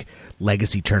 big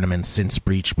legacy tournaments since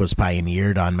Breach was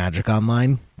pioneered on Magic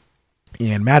Online.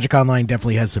 And Magic Online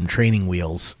definitely has some training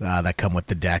wheels that come with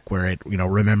the deck where it,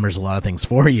 remembers a lot of things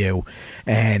for you.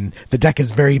 And the deck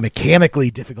is very mechanically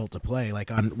difficult to play.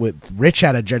 Like with Rich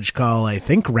had a judge call, I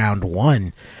think round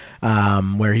 1,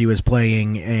 where he was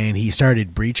playing and he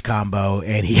started Breach combo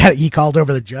and he called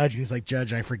over the judge and he's like,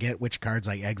 "Judge, I forget which cards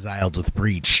I exiled with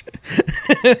Breach."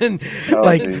 And,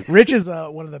 geez. Rich is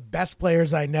one of the best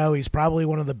players I know. He's probably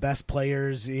one of the best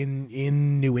players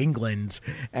in New England,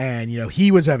 and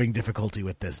he was having difficulty difficulty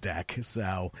with this deck.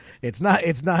 So it's not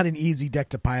an easy deck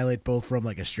to pilot, both from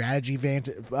like a strategy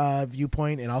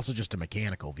viewpoint and also just a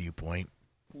mechanical viewpoint.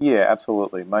 Yeah,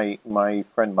 absolutely. My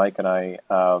friend Mike and I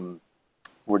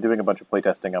were doing a bunch of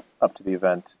playtesting up to the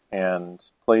event and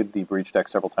played the Breach deck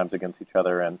several times against each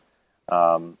other, and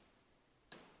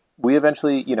we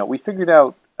eventually, we figured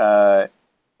out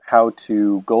how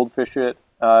to goldfish it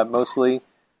mostly.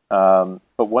 But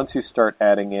once you start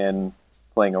adding in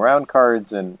playing around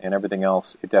cards and everything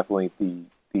else, it definitely,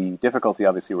 the difficulty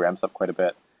obviously ramps up quite a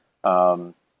bit.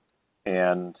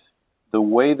 And the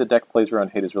way the deck plays around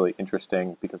hate is really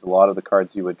interesting because a lot of the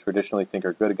cards you would traditionally think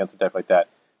are good against a deck like that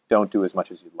don't do as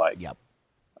much as you'd like. Yep.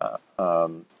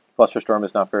 Flusterstorm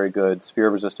is not very good. Sphere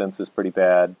of Resistance is pretty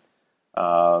bad.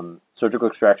 Surgical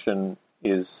Extraction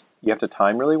is, you have to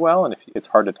time really well, and if it's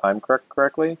hard to time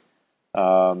correctly.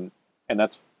 And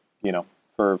that's,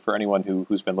 for anyone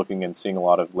who's been looking and seeing a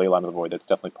lot of Leyline of the Void, that's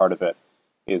definitely part of it,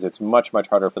 is it's much, much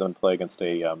harder for them to play against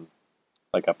a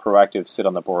like a proactive sit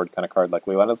on the board kind of card like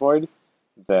Leyline of the Void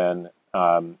than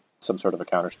some sort of a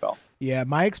counterspell. Yeah,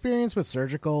 my experience with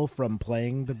Surgical from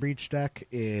playing the Breach deck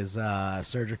is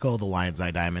Surgical, the Lion's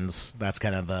Eye Diamonds. That's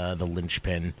kind of the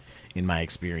linchpin in my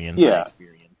experience.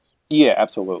 Yeah,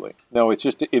 absolutely. No, it's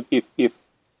just if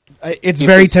it's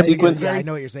very tempting. I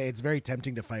know what you're saying. It's very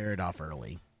tempting to fire it off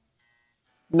early.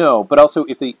 No, but also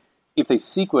if they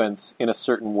sequence in a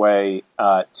certain way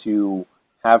to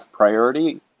have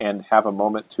priority and have a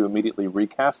moment to immediately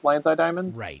recast Lion's Eye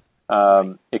Diamond, right?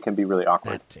 It can be really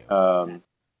awkward. That too.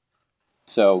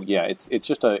 So yeah, it's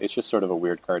just sort of a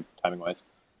weird card timing wise,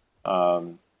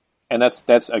 and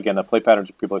that's again the play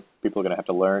patterns people are going to have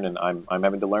to learn, and I'm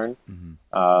having to learn.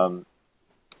 Mm-hmm.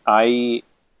 I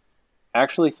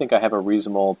actually think I have a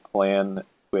reasonable plan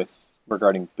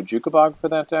regarding Bojuka Bog for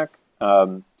that deck.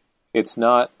 It's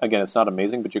not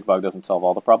amazing. Bojuka Bog doesn't solve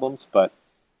all the problems, but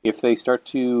if they start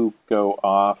to go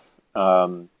off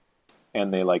and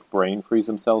they like brain freeze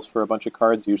themselves for a bunch of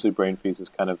cards, usually brain freeze is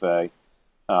kind of a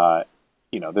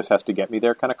this has to get me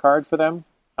there kind of card for them.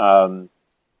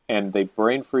 And they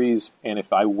brain freeze, and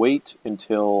if I wait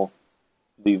until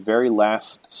the very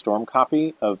last Storm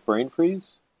copy of Brain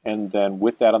Freeze, and then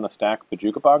with that on the stack,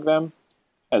 Bojuka Bog them,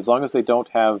 as long as they don't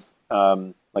have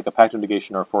like a Pact of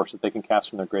Negation or a Force that they can cast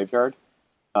from their graveyard,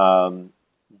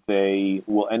 they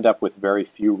will end up with very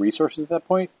few resources at that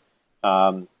point.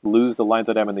 Lose the Lion's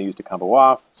Eye Diamond they use to combo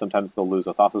off. Sometimes they'll lose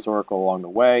a Thassa's Oracle along the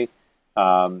way,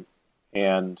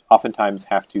 and oftentimes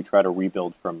have to try to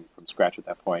rebuild from scratch at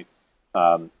that point.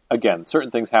 Again,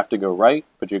 certain things have to go right.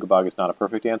 Bojuka Bog is not a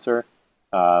perfect answer,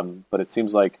 but it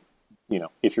seems like,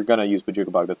 if you're going to use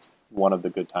Bojuka Bog, that's one of the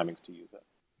good timings to use it.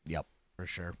 Yep, for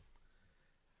sure.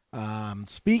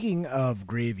 Speaking of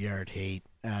graveyard hate,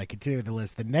 continue the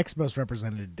list. The next most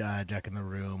represented deck in the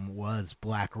room was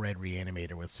Black Red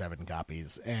Reanimator with 7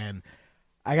 copies. And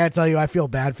I gotta tell you, I feel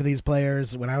bad for these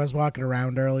players. When I was walking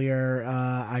around earlier,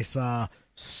 I saw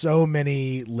so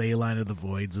many Leyline of the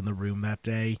Voids in the room that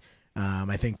day.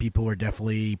 I think people were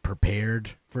definitely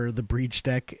prepared for the Breach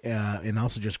deck, and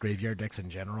also just graveyard decks in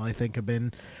general, I think, have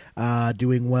been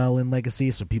doing well in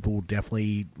Legacy, so people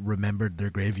definitely remembered their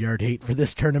graveyard hate for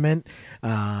this tournament.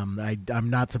 I'm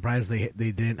not surprised they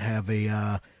didn't have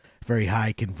a very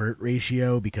high convert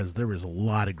ratio, because there was a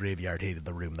lot of graveyard hate in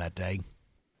the room that day.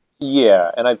 Yeah,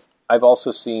 and I've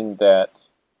also seen that,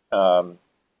 from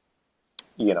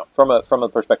a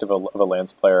perspective of a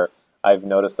Lance player, I've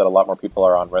noticed that a lot more people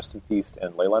are on Rest in Peace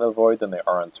and Leyline of the Void than they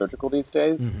are on Surgical these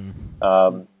days.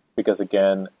 Mm-hmm. Because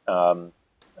again,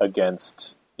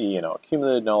 against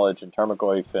Accumulated Knowledge and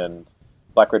Tarmogoyf and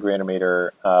Black Red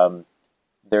Reanimator,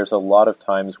 there's a lot of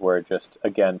times where just,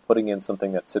 again, putting in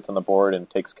something that sits on the board and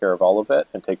takes care of all of it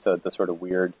and takes the sort of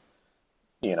weird,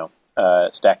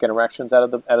 stack interactions out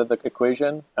of the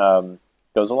equation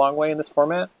goes a long way in this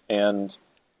format. And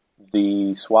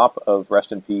the swap of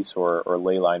Rest in Peace or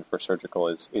Leyline for Surgical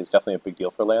is definitely a big deal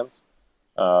for lands.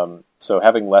 So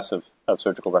having less of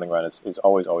Surgical running around is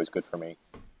always good for me.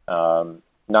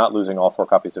 Not losing all 4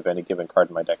 copies of any given card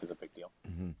in my deck is a big deal.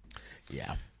 Mm-hmm.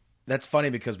 Yeah. That's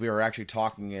funny because we were actually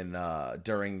talking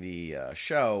during the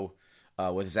show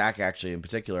with Zach, actually, in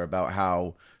particular, about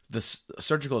how the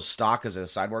Surgical stock as a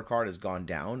sideboard card has gone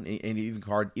down, and even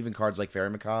cards like Fairy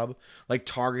Macabre, like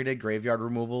targeted graveyard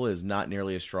removal is not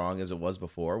nearly as strong as it was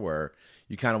before, where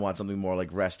you kind of want something more like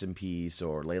Rest in Peace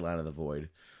or Leyline of the Void.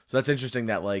 So that's interesting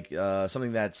that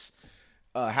something that's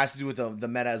has to do with the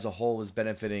meta as a whole is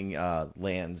benefiting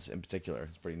lands in particular.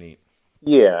 It's pretty neat.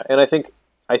 Yeah, and I think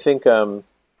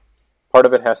part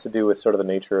of it has to do with sort of the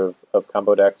nature of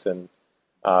combo decks and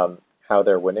how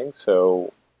they're winning.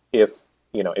 So if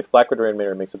if Black Widow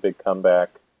Reanimator makes a big comeback,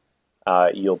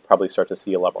 you'll probably start to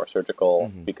see a lot more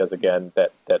surgical because, again,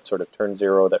 that sort of turn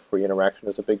zero, that free interaction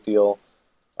is a big deal.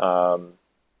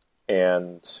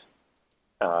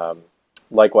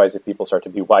 Likewise, if people start to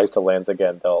be wise to lands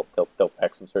again, they'll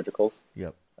pack some surgicals.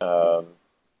 Yep.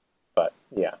 But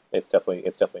yeah, it's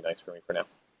definitely nice for me for now.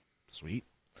 Sweet.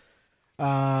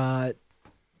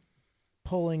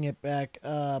 Pulling it back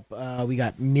up, we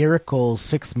got Miracle's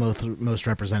sixth most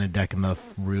represented deck in the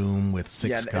room with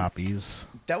 6 copies.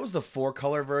 That was the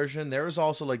 4-color version. There was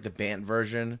also like the Bant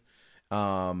version,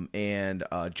 and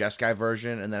Jeskai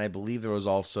version, and then I believe there was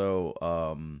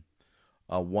also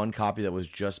one copy that was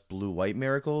just blue-white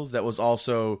Miracles. That was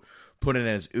also put in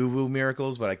as Uwu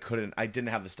Miracles, but I didn't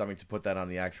have the stomach to put that on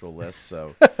the actual list,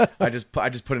 so I just put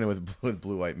it in with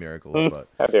blue-white Miracles. But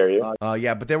how dare you?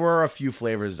 Yeah, but there were a few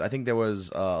flavors. I think there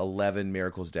was 11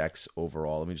 Miracles decks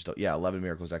overall. 11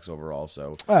 Miracles decks overall.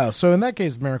 So so in that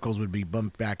case, Miracles would be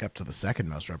bumped back up to the second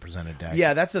most represented deck.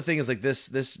 Yeah, that's the thing is like this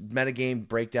metagame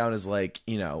breakdown is like,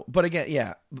 but again,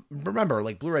 yeah, remember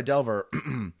like Blue Red Delver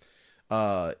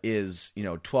is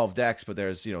 12 decks, but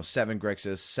there's 7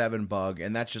 Grixis, 7 Bug,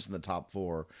 and that's just in the top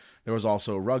 4. There was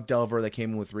also Rug Delver that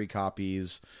came in with 3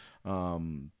 copies.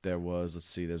 There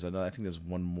was there's another. I think there's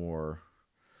one more.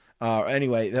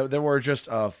 Anyway, there were just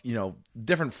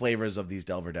different flavors of these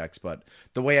Delver decks, but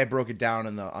the way I broke it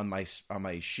down on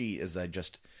my sheet is I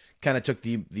just kind of took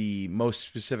the most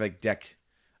specific deck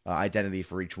identity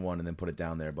for each one and then put it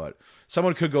down there. But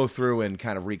someone could go through and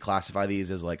kind of reclassify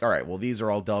these as like, all right, well, these are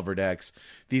all Delver decks,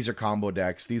 these are combo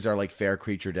decks, these are like fair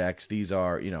creature decks, these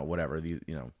are whatever,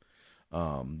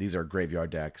 these are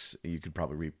graveyard decks. You could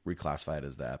probably reclassify it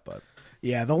as that. But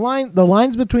yeah, the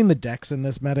lines between the decks in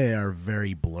this meta are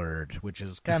very blurred, which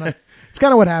is kind of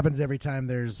what happens every time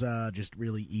there's just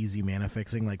really easy mana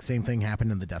fixing. Like same thing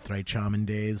happened in the Deathrite Shaman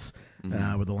days,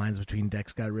 where the lines between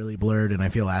decks got really blurred, and I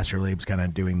feel Astrolabe's kind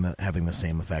of having the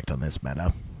same effect on this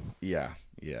meta. Yeah,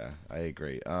 I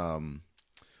agree.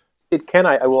 It can.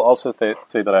 I will also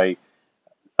say that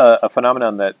a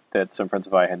phenomenon that some friends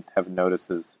of mine have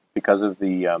noticed is because of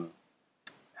the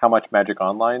how much Magic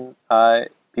Online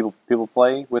people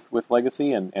play with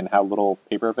Legacy and how little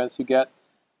paper events you get.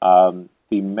 The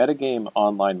metagame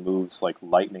online moves like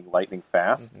lightning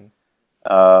fast,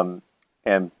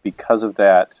 and because of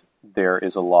that, there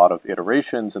is a lot of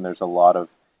iterations and there's a lot of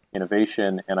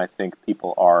innovation, and I think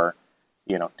people are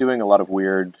doing a lot of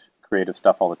weird creative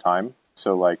stuff all the time.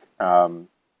 So like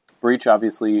Breach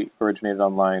obviously originated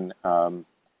online.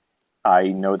 I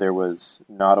know there was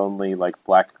not only like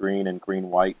black-green and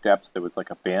green-white depths, there was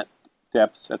like a Bant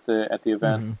depths at the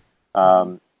event.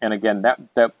 And again,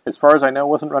 that as far as I know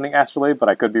wasn't running Astrolabe, but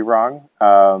I could be wrong.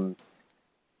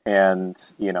 And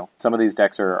some of these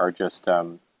decks are just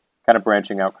kind of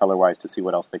branching out color-wise to see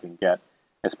what else they can get,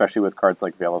 especially with cards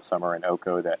like Veil of Summer and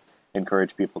Oko that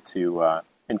encourage people to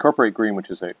incorporate green, which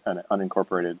is an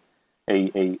unincorporated,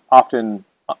 a often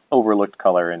overlooked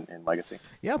color in Legacy.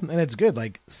 Yeah, and it's good.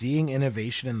 Like seeing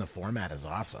innovation in the format is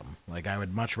awesome. Like I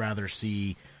would much rather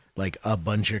see like a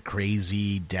bunch of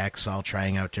crazy decks all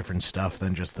trying out different stuff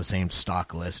than just the same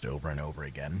stock list over and over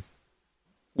again.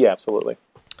 Yeah, absolutely.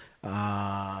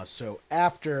 So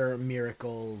after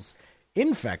Miracles,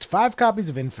 Infect, 5 copies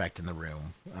of Infect in the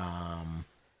room,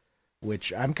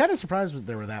 which I'm kind of surprised that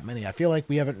there were that many. I feel like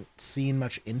we haven't seen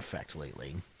much Infect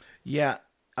lately. Yeah.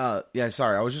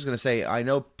 Sorry. I was just going to say, I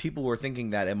know people were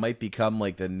thinking that it might become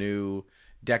like the new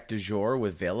deck du jour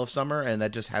with Veil of Summer, and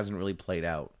that just hasn't really played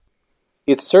out.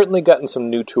 It's certainly gotten some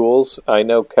new tools. I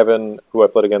know Kevin, who I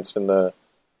played against in the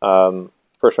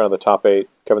first round of the top 8,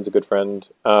 Kevin's a good friend,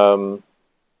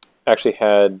 actually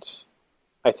had,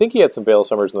 I think he had some Veil of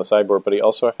Summers in the sideboard, but he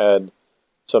also had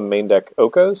some main deck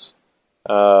Okos.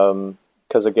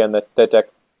 Because again, that deck,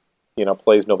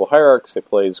 plays Noble Hierarchs, it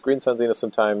plays Green Sun Zenith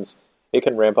sometimes. It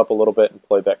can ramp up a little bit and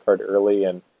play that card early,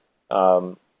 and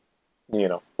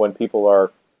when people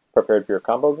are prepared for your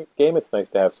combo game, it's nice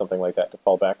to have something like that to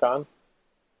fall back on.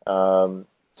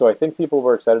 So I think people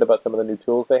were excited about some of the new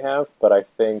tools they have, but I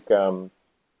think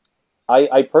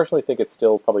I personally think it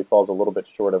still probably falls a little bit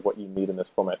short of what you need in this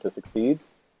format to succeed.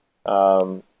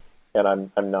 And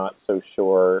I'm not so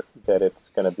sure that it's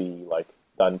going to be like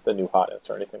the new hotness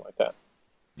or anything like that.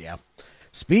 Yeah.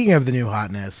 Speaking of the new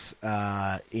hotness,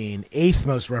 in 8th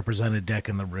most represented deck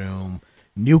in the room,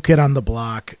 new kid on the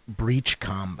block, Breach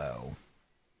combo,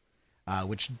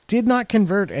 which did not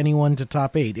convert anyone to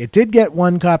top 8. It did get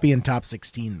 1 copy in top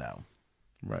 16, though.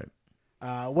 Right.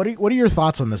 What are your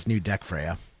thoughts on this new deck,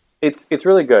 Freya? It's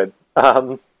really good.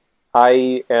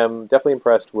 I am definitely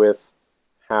impressed with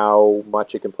how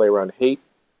much it can play around hate.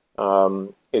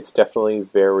 It's definitely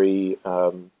very,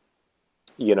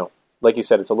 like you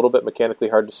said, it's a little bit mechanically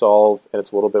hard to solve, and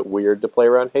it's a little bit weird to play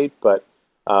around hate, but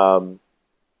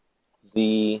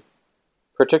the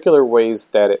particular ways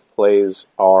that it plays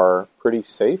are pretty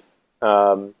safe.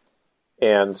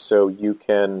 And so you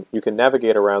can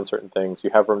navigate around certain things. You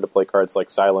have room to play cards like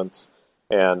Silence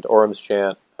and Orum's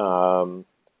Chant.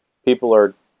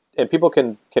 People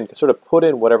can sort of put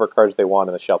in whatever cards they want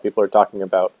in the shell. People are talking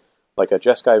about like a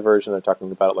Jeskai version. They're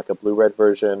talking about like a blue-red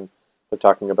version. They're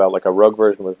talking about like a rogue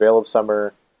version with Veil of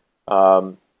Summer.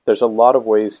 There's a lot of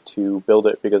ways to build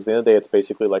it because at the end of the day, it's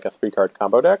basically like a 3-card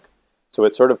combo deck. So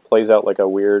it sort of plays out like a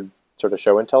weird sort of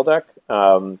show and tell deck.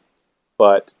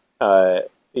 But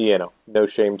no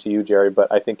shame to you, Jerry,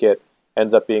 but I think it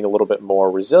ends up being a little bit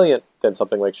more resilient than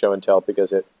something like show and tell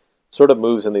because it sort of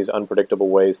moves in these unpredictable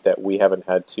ways that we haven't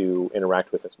had to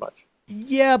interact with as much.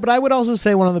 Yeah, but I would also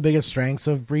say one of the biggest strengths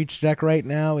of Breach deck right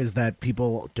now is that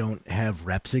people don't have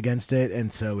reps against it,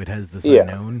 and so it has this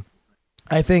unknown.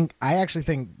 I actually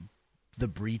think the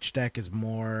Breach deck is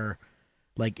more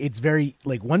like it's very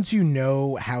like once you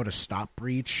know how to stop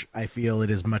Breach, I feel it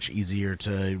is much easier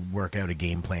to work out a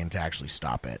game plan to actually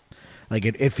stop it. Like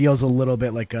it feels a little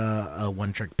bit like a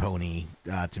one-trick pony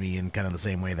to me in kind of the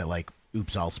same way that like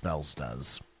Oops All Spells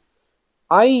does.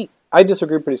 I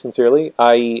disagree pretty sincerely.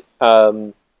 It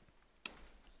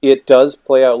does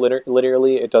play out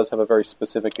linearly. It does have a very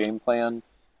specific game plan.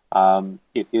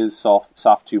 It is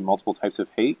soft to multiple types of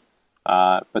hate,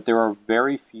 but there are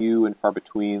very few and far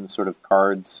between sort of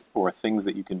cards or things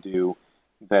that you can do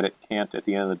that it can't, at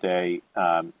the end of the day,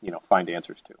 find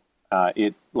answers to.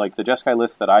 Like the Jeskai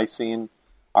lists that I've seen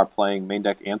are playing main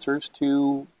deck answers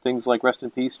to things like Rest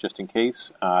in Peace, just in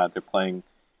case. They're playing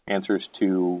answers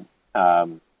to,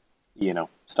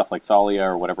 stuff like Thalia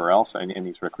or whatever else, and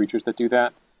any sort of creatures that do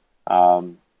that.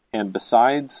 And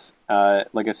besides,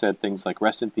 like I said, things like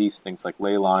Rest in Peace, things like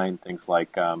Leyline, things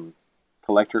like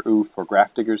Collector Oof or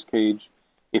Grafdigger's Cage,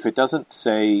 if it doesn't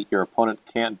say your opponent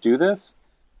can't do this,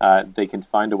 they can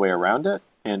find a way around it.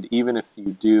 And even if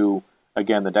you do,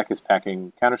 again, the deck is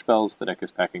packing counterspells, the deck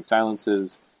is packing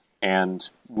silences, and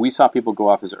we saw people go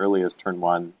off as early as turn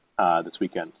 1 this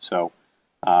weekend. So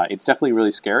it's definitely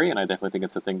really scary, and I definitely think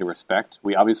it's a thing to respect.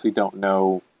 We obviously don't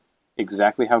know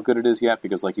exactly how good it is yet,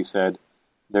 because like you said,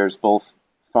 there's both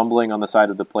fumbling on the side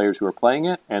of the players who are playing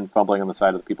it and fumbling on the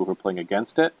side of the people who are playing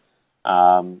against it.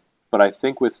 But I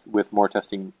think with more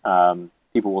testing,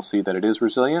 people will see that it is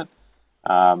resilient.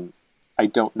 I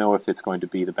don't know if it's going to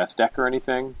be the best deck or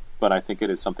anything, but I think it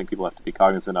is something people have to be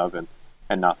cognizant of and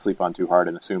not sleep on too hard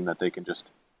and assume that they can just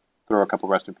throw a couple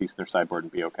Rest in Peace in their sideboard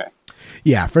and be okay.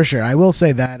 Yeah, for sure. I will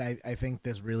say that I think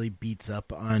this really beats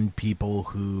up on people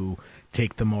who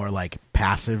take the more like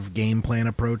passive game plan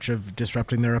approach of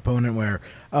disrupting their opponent where,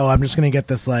 I'm just going to get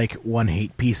this like one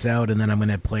hate piece out and then I'm going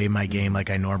to play my game like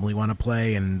I normally want to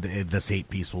play, and this hate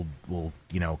piece will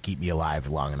keep me alive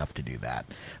long enough to do that.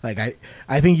 Like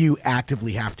I think you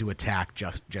actively have to attack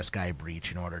Jeskai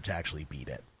Breach in order to actually beat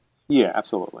it. Yeah,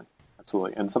 absolutely.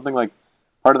 Absolutely. And something like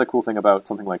part of the cool thing about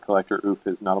something like Collector Oof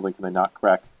is not only can they not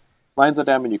crack lines of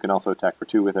damage, you can also attack for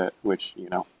 2 with it, which,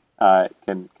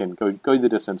 can go the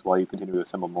distance while you continue to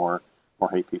assemble more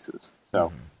hate pieces.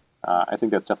 So I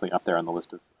think that's definitely up there on the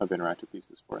list of interactive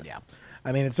pieces for it. Yeah.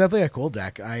 I mean, it's definitely a cool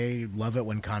deck. I love it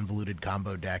when convoluted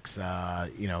combo decks,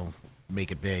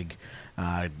 make it big.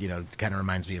 It kind of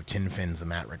reminds me of Tin Fins in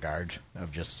that regard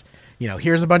of just,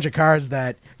 here's a bunch of cards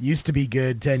that used to be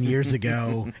good 10 years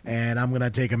ago, and I'm going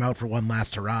to take them out for one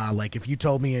last hurrah. Like, if you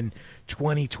told me in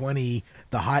 2020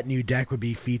 the hot new deck would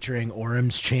be featuring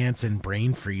Orum's Chants and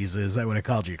Brain Freezes, I would have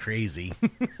called you crazy.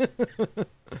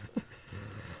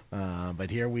 But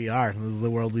here we are. This is the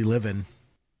world we live in.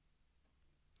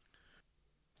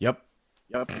 Yep.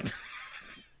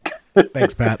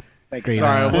 Thanks, Pat. Great.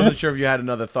 Sorry, I wasn't sure if you had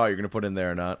another thought you're going to put in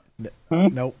there or not.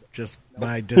 Nope, just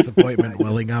my disappointment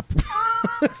welling up.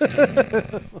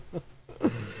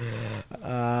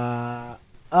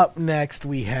 Up next,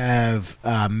 we have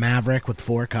Maverick with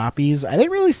 4 copies. I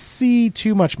didn't really see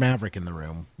too much Maverick in the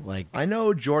room. Like, I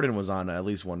know Jordan was on at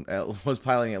least one, was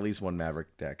piloting at least one Maverick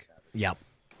deck. Yep.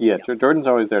 Yeah, Jordan's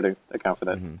always there to account for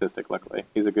that statistic. Luckily,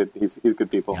 he's good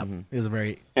people. Yep. He's a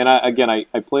very. And I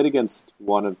played against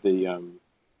one of the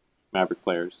Maverick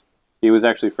players. He was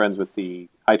actually friends with the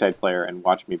High Tide player and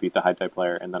watched me beat the High Tide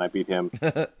player, and then I beat him.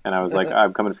 And I was like,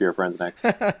 I'm coming for your friends next.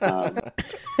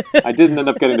 I didn't end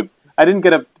up I didn't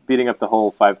get up beating up the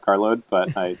whole 5-car load,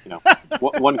 but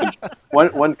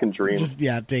one can dream. Just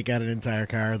take out an entire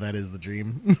car. That is the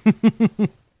dream.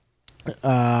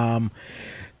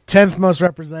 10th most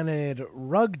represented,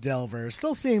 Rug Delver.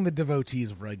 Still seeing the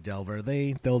devotees of Rug Delver.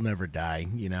 They'll never die.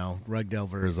 Rug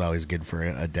Delver is always good for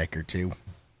a deck or two.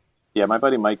 Yeah, my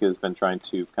buddy Mike has been trying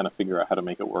to kind of figure out how to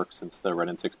make it work since the Red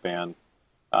and 6 ban.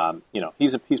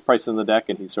 He's priced in the deck,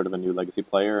 and he's sort of a new legacy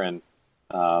player, and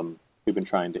we've been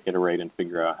trying to iterate and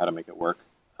figure out how to make it work.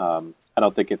 I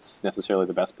don't think it's necessarily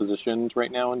the best positioned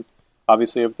right now, and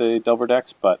obviously of the Delver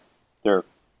decks, but there's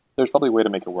probably a way to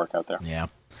make it work out there. Yeah.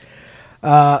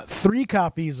 3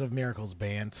 copies of Miracles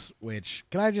Bant, which,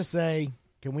 can I just say,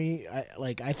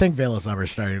 I think Veil of Summer is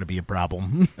starting to be a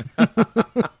problem.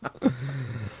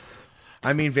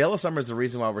 I mean, Veil of Summer is the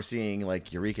reason why we're seeing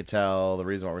like Eureka Tell, the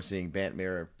reason why we're seeing Bant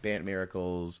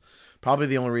Miracles, probably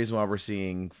the only reason why we're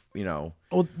seeing,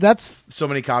 well, that's so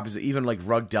many copies, of even like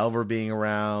Rug Delver being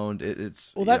around.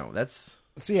 That's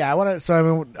so yeah.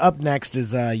 Up next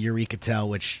is Eureka Tell,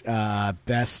 which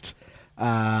best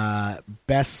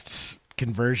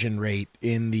conversion rate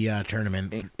in the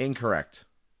tournament. Incorrect.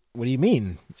 What do you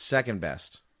mean? Second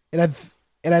best. It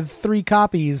had 3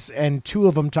 copies, and 2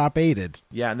 of them top 8'd.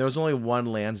 Yeah, and there was only 1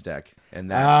 lands deck in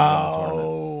that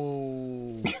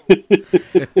tournament.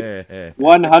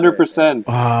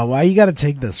 100%. Why you got to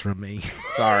take this from me?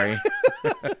 Sorry.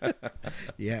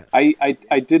 Yeah,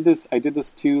 I did this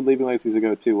 2 Leaving Legacies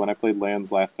ago too. When I played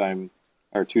lands last time,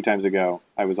 or 2 times ago,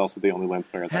 I was also the only lands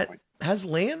player at that point. Has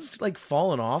lands like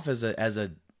fallen off as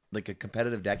a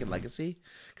competitive deck in Legacy?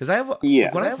 Because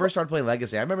when I first started playing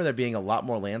Legacy, I remember there being a lot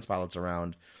more lands pilots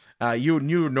around. You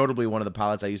were notably one of the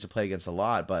pilots I used to play against a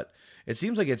lot, but it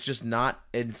seems like it's just not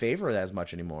in favor of that as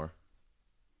much anymore.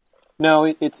 No,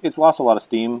 it's lost a lot of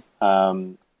steam.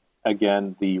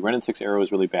 Again, the Ren and 6 Arrow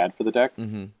is really bad for the deck.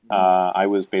 Mm-hmm. I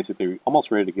was basically almost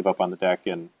ready to give up on the deck,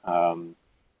 and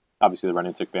obviously the Ren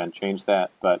and 6 ban changed that,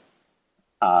 but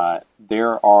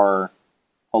there are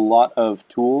a lot of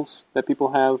tools that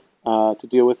people have to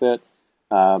deal with it.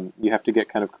 You have to get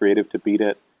kind of creative to beat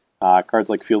it. Cards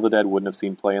like Feel the Dead wouldn't have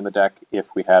seen play in the deck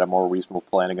if we had a more reasonable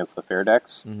plan against the fair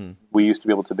decks. Mm-hmm. We used to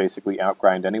be able to basically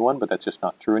outgrind anyone, but that's just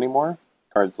not true anymore.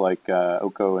 Cards like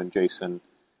Oko and Jason,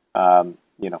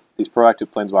 these proactive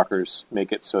planeswalkers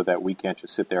make it so that we can't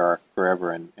just sit there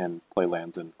forever and play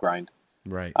lands and grind.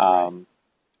 Right.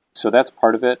 So that's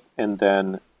part of it. And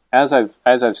then, as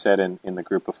I've said in the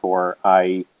group before,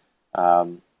 I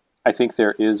think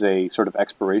there is a sort of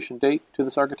expiration date to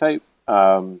this archetype.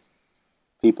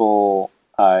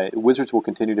 Wizards will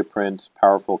continue to print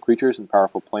powerful creatures and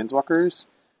powerful planeswalkers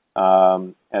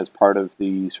as part of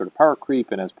the sort of power creep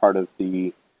and as part of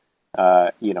the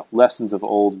lessons of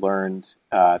old learned.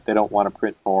 They don't want to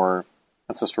print more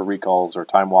Ancestral Recalls or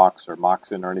Time Walks or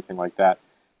Moxen or anything like that.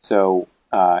 So,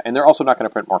 and they're also not going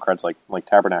to print more cards like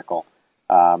Tabernacle.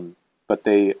 But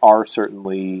they are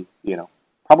certainly,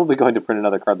 probably going to print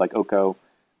another card like Oko.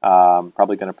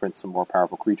 Probably going to print some more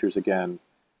powerful creatures again.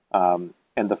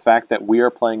 And the fact that we are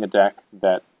playing a deck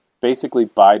that basically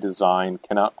by design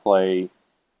cannot play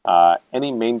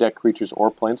any main deck creatures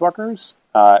or planeswalkers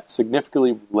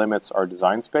significantly limits our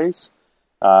design space.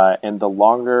 And the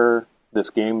longer this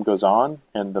game goes on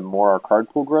and the more our card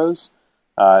pool grows,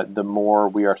 the more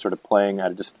we are sort of playing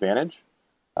at a disadvantage.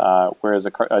 Whereas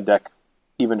a deck,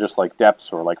 even just like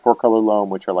Depths or like 4-Color Loam,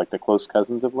 which are like the close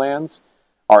cousins of lands,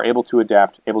 are able to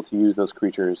adapt, able to use those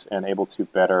creatures, and able to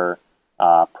better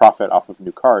profit off of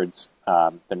new cards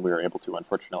than we were able to,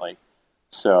 unfortunately.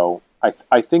 So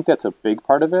I think that's a big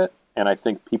part of it, and I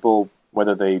think people,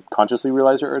 whether they consciously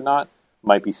realize it or not,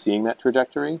 might be seeing that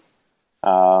trajectory.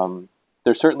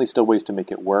 There's certainly still ways to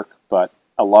make it work, but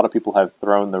a lot of people have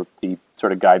thrown the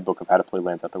sort of guidebook of how to play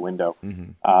lands out the window.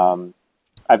 Mm-hmm.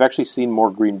 I've actually seen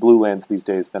more green-blue lands these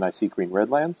days than I see green-red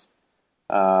lands.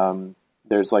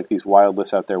 There's like these wild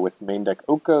lists out there with main deck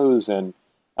Okos and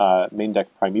main deck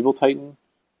Primeval Titan,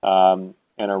 and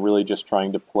are really just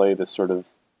trying to play this sort of,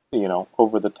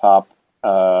 over-the-top,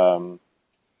 kind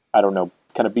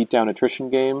of beat-down attrition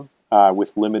game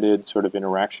with limited sort of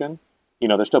interaction.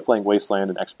 They're still playing Wasteland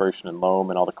and Expiration and Loam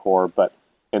and all the core, but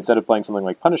instead of playing something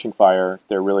like Punishing Fire,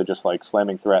 they're really just like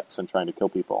slamming threats and trying to kill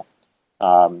people.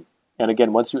 And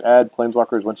again, once you add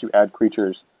planeswalkers, once you add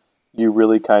creatures, you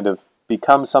really kind of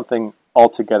become something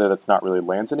altogether that's not really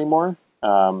lands anymore,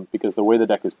 because the way the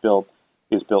deck is built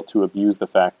to abuse the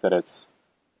fact that it's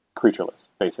creatureless,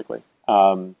 basically.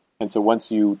 And so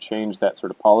once you change that sort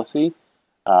of policy,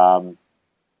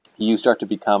 you start to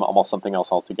become almost something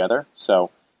else altogether.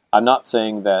 So I'm not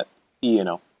saying that,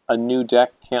 a new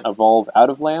deck can't evolve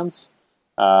out of lands,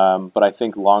 but I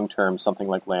think long-term something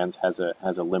like lands has a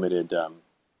limited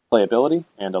playability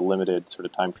and a limited sort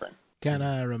of time frame. Kind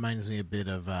of reminds me a bit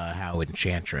of how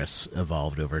Enchantress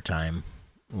evolved over time,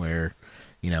 where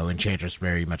Enchantress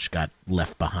very much got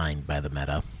left behind by the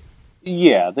meta.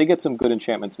 Yeah, they get some good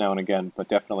enchantments now and again, but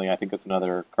definitely I think it's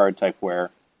another card type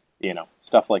where,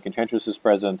 stuff like Enchantress's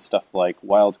Presence, stuff like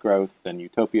Wild Growth and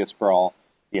Utopia Sprawl,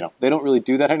 they don't really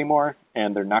do that anymore,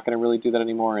 and they're not going to really do that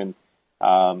anymore. And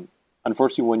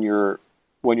unfortunately,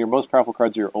 when your most powerful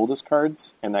cards are your oldest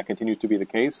cards, and that continues to be the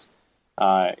case,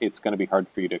 it's going to be hard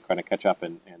for you to kind of catch up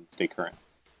and stay current.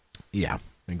 Yeah,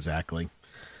 exactly.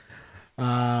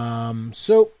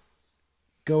 So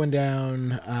going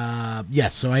down,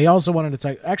 yes. So I also wanted to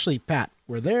talk. Actually, Pat,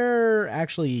 were there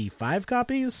actually 5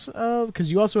 copies of?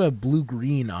 Because you also have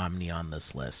blue-green Omni on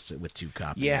this list with 2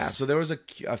 copies. Yeah. So there was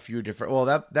a few different. Well,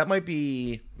 that might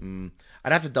be.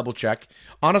 I'd have to double check.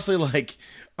 Honestly,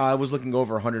 I was looking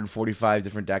over 145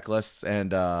 different deck lists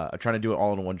and trying to do it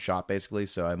all in one shot, basically.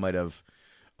 So I might have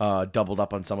doubled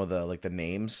up on some of the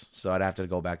names. So I'd have to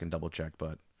go back and double check,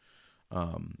 but.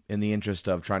 In the interest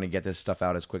of trying to get this stuff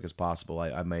out as quick as possible,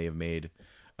 I may have made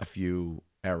a few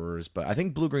errors, but I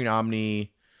think Blue Green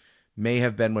Omni may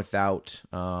have been without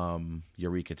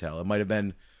Eureka Tell. It might have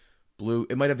been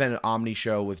It might have been an Omni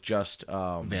show with just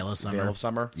Veil of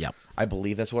Summer. Yep, I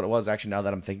believe that's what it was. Actually, now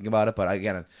that I'm thinking about it, but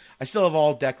again, I still have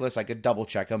all deck lists. I could double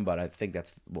check them, but I think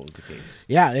that's what was the case.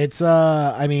 Yeah, it's.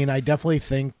 I mean, I definitely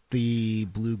think the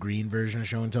blue-green version of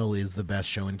Show and Tell is the best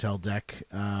Show and Tell deck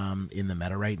in the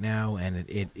meta right now, and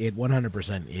it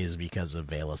 100% is because of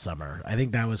Veil of Summer. I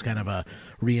think that was kind of a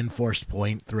reinforced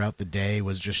point throughout the day,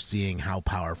 was just seeing how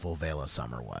powerful Veil of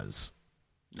Summer was.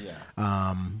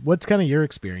 Yeah. What's kind of your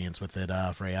experience with it,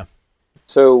 Freya?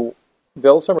 So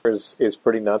Veil of Summer is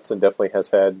pretty nuts and definitely has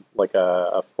had like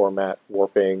a format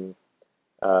warping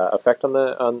effect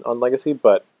on Legacy,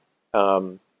 but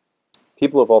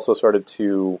people have also started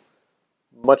to,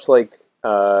 much like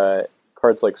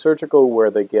cards like Surgical,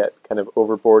 where they get kind of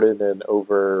overboarded and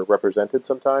overrepresented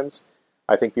sometimes.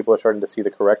 I think people are starting to see the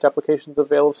correct applications of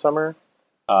Veil of Summer.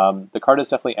 The card is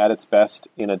definitely at its best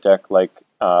in a deck like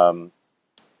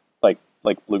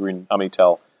Blue-Green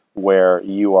Omnitel, where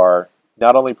you are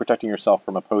not only protecting yourself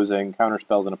from opposing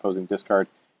counterspells and opposing discard,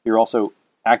 you're also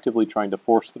actively trying to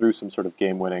force through some sort of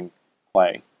game-winning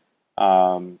play.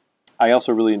 I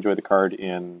also really enjoy the card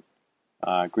in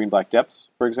Green-Black Depths,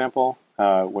 for example,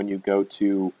 when you go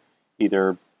to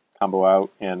either combo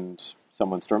out and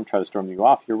someone try to storm you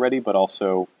off, you're ready, but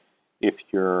also if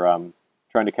you're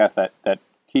trying to cast that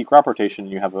key crop rotation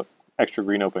and you have an extra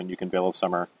green open, you can Veil of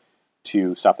Summer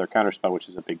to stop their counterspell, which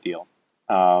is a big deal.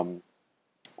 Or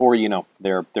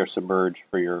their Submerge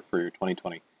for your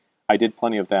 2020. I did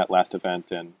plenty of that last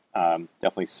event and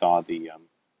definitely saw the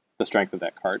strength of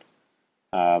that card.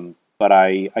 But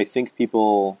I think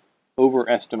people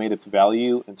overestimate its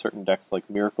value in certain decks like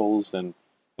Miracles and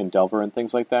Delver and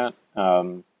things like that.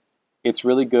 It's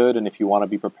really good, and if you want to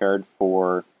be prepared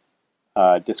for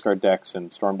discard decks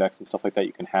and storm decks and stuff like that,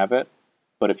 you can have it.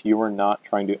 But if you are not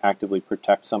trying to actively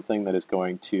protect something that is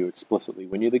going to explicitly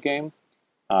win you the game,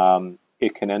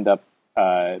 it can end up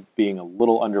being a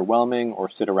little underwhelming or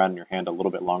sit around in your hand a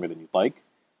little bit longer than you'd like.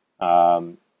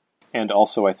 And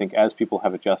also, I think as people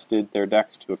have adjusted their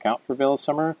decks to account for Veil of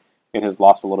Summer, it has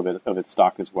lost a little bit of its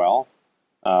stock as well.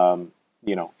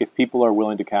 If people are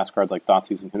willing to cast cards like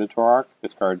Thoughtseize and Hunitor Arc,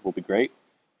 this card will be great.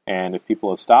 And if people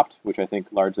have stopped, which I think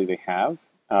largely they have,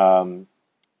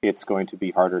 it's going to be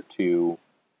harder to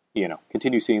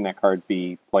continue seeing that card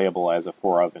be playable as a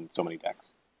 4-of in so many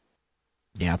decks.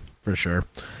 Yeah, for sure.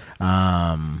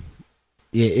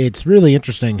 It's really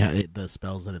interesting how the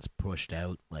spells that it's pushed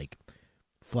out. Like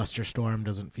Flusterstorm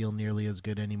doesn't feel nearly as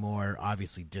good anymore.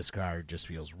 Obviously, Discard just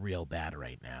feels real bad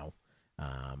right now.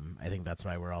 I think that's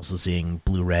why we're also seeing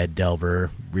Blue-Red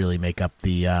Delver really make up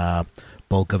the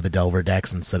bulk of the Delver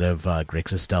decks instead of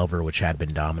Grixis Delver, which had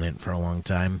been dominant for a long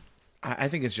time. I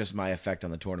think it's just my effect on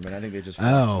the tournament. I think they just.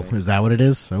 Oh, is that what it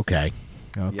is? Okay.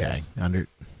 Yes.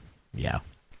 Yeah.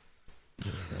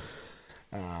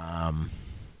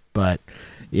 But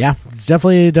yeah, it's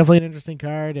definitely an interesting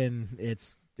card, and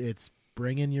it's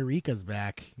bringing Eureka's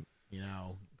back.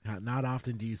 Not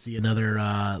often do you see another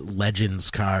Legends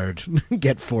card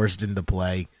get forced into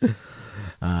play.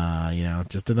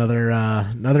 Just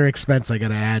another expense I got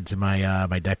to add to my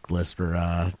my deck list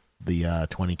for the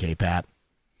 20K Pat.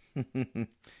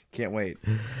 Can't wait.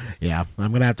 Yeah,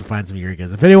 I'm gonna have to find some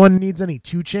Eurekas. If anyone needs any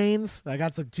 2 chains, I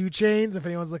got some 2 chains. If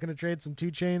anyone's looking to trade some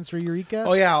 2 chains for Eureka.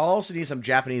 Oh yeah, I'll also need some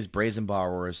Japanese brazen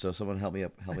borrowers. So someone help me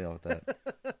out with that.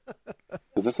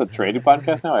 Is this a trading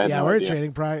podcast now? Yeah, we're a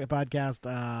trading podcast.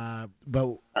 But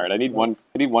all right, I need one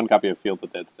copy of Field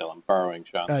of the Dead still. I'm borrowing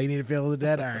Sean. Oh, you need a Field of the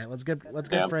Dead. All right, let's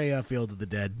get Freya Field of the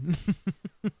Dead.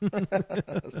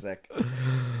 Sick.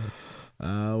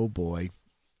 Oh boy.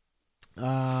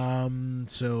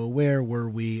 So where were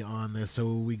we on this?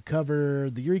 So we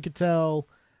covered the Eurekatel,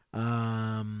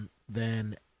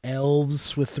 then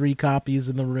Elves with 3 copies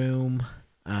in the room,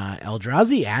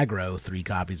 Eldrazi Aggro 3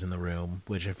 copies in the room,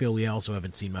 which I feel we also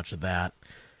haven't seen much of that.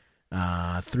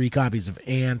 3 copies of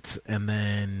Ant, and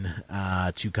then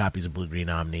 2 copies of Blue Green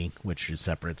Omni, which is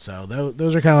separate. So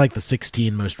those are kind of like the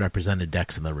 16 most represented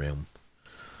decks in the room.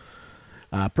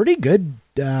 Pretty good,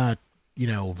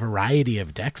 variety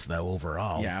of decks though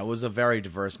overall. Yeah, it was a very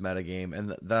diverse metagame, and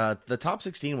the top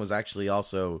 16 was actually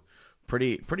also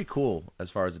pretty cool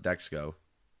as far as the decks go.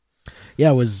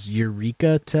 Yeah, was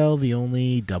Eurekatel the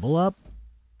only double up?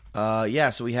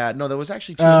 So we had there was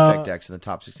actually 2 Infect decks in the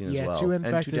top 16 as well. 2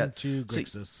 Infect and 2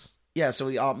 Grixis. So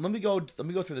we, let me go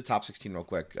through the top 16 real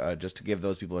quick, just to give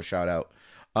those people a shout out.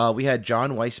 We had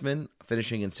John Weissman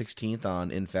finishing in 16th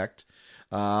on Infect.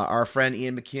 Our friend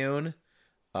Ian McCune,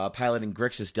 piloting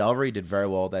Grixis Delver, he did very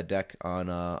well with that deck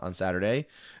on Saturday.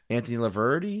 Anthony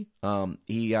Laverty,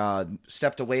 he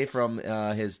stepped away from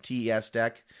his TES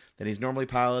deck that he's normally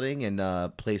piloting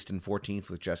and placed in 14th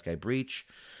with Jeskai Breach.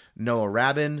 Noah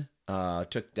Rabin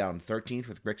took down 13th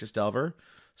with Grixis Delver.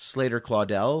 Slater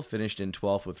Claudel finished in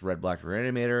 12th with Red Black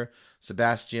Reanimator.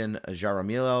 Sebastian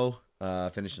Jaramillo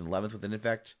finished in 11th with an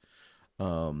Infect.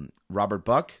 Robert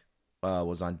Buck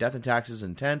was on Death and Taxes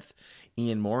in 10th.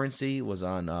 Ian Morency was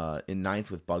on in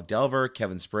 9th with Bug Delver.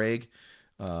 Kevin Sprague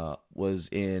was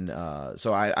in.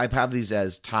 So I have these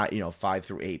as 5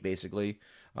 through 8 basically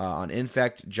on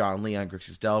Infect. John Lee on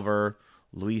Grixis Delver.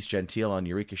 Luis Gentile on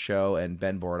Eureka Show, and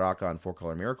Ben Borodaka on 4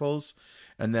 Color Miracles.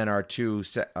 And then our 2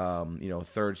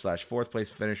 third/4th place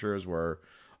finishers were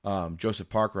Joseph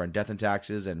Parker on Death and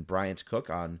Taxes and Bryant Cook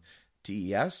on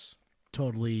TES.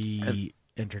 Totally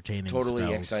entertaining,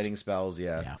 totally exciting spells.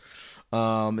 Yeah.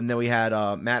 And then we had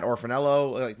Matt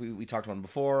Orfanello, like we talked about him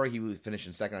before. He finished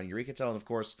in 2nd on Eurekatel, and of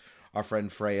course our friend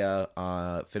Freya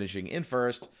finishing in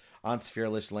 1st on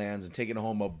Sphereless Lands and taking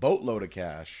home a boatload of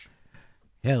cash.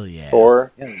 Hell yeah.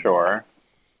 For sure.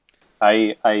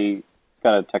 I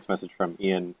got a text message from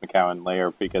Ian McCowan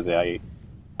later because I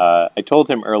told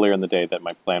him earlier in the day that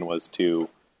my plan was to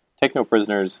take no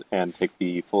prisoners and take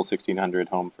the full 1,600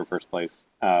 home for first place,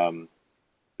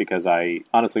 because I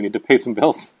honestly need to pay some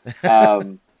bills.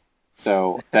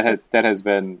 So that has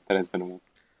been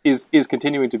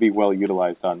continuing to be well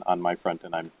utilized on my front,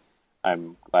 and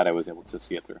I'm glad I was able to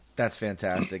see it through. That's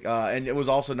fantastic. And it was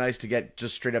also nice to get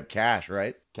just straight up cash,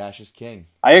 right? Cash is king.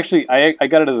 I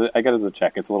got it as a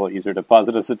check. It's a little easier to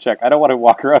deposit as a check. I don't want to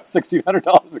walk around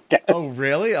 $1,600 in cash. Oh,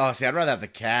 really? Oh, see, I'd rather have the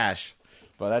cash.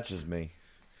 But that's just me.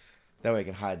 That way I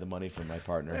can hide the money from my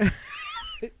partner.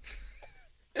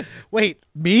 Wait,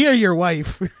 me or your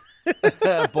wife?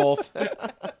 Both.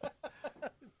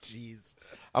 Jeez.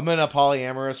 I'm in a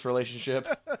polyamorous relationship.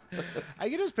 I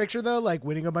can just picture, though, like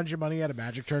winning a bunch of money at a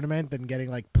Magic tournament, then getting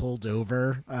like pulled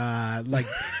over,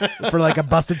 for like a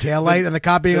busted taillight, and the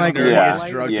cop being like,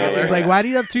 drug dealer. It's like, why do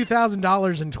you have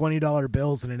 $2,000 in $20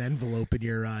 bills in an envelope in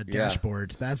your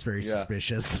dashboard? That's very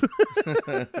suspicious.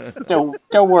 Don't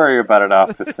worry about it,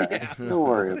 officer. Don't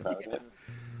worry about it.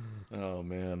 Oh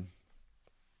man.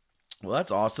 Well,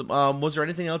 that's awesome. Was there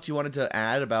anything else you wanted to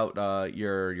add about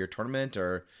your tournament,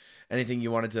 or anything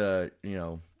you wanted to,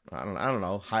 I don't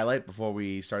know, highlight before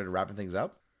we started wrapping things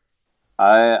up?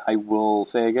 I will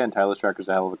say again, Tireless Tracker's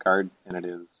a hell of a card, and it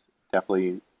is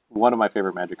definitely one of my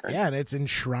favorite Magic cards. Yeah, and it's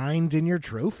enshrined in your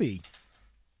trophy.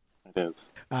 It is.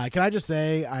 Can I just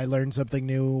say I learned something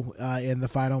new in the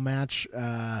final match?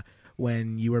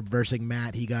 When you were versing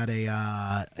Matt, he got a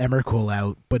Emrakul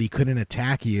out, but he couldn't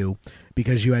attack you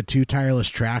because you had 2 Tireless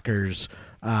Trackers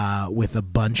with a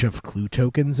bunch of clue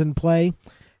tokens in play.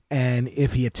 And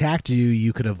if he attacked you,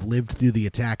 you could have lived through the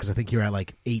attack, because I think you were at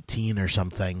like 18 or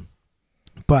something.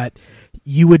 But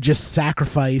you would just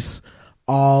sacrifice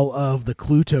all of the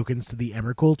clue tokens to the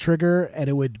Emrakul trigger, and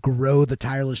it would grow the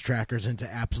Tireless Trackers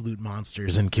into absolute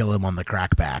monsters and kill him on the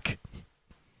crackback.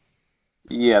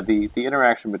 Yeah, the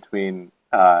interaction between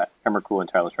Emrakul and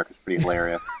Tireless Tracker is pretty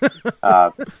hilarious,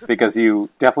 because you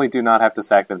definitely do not have to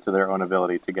sack them to their own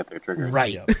ability to get their triggers.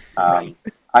 Right. Right.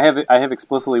 I have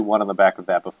explicitly won on the back of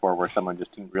that before, where someone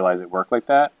just didn't realize it worked like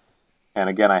that. And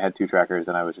again, I had 2 trackers,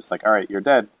 and I was just like, all right, you're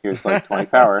dead. Here's like 20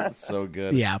 power. That's so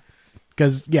good. Yeah.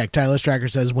 Because, Tireless Tracker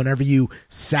says whenever you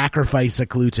sacrifice a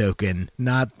clue token,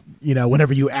 not,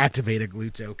 whenever you activate a clue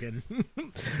token.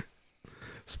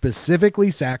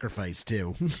 Specifically sacrifice,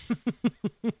 too.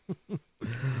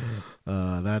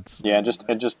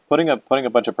 Just putting a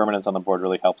bunch of permanents on the board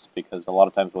really helps, because a lot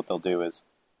of times what they'll do is,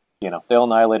 they'll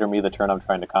Annihilator me the turn I'm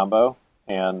trying to combo,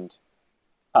 and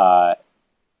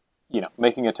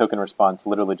making a token response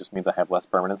literally just means I have less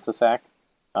permanence to sack.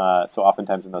 So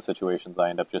oftentimes in those situations, I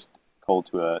end up just cold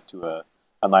to a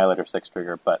Annihilator 6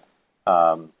 trigger. But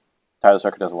Tyler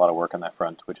Zucker does a lot of work on that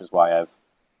front, which is why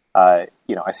I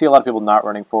see a lot of people not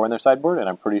running 4 in their sideboard, and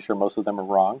I'm pretty sure most of them are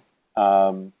wrong.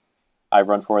 I've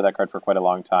run 4 of that card for quite a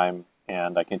long time,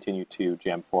 and I continue to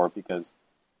jam 4 because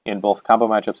in both combo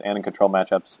matchups and in control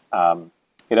matchups,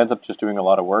 it ends up just doing a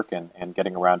lot of work and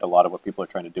getting around a lot of what people are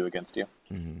trying to do against you.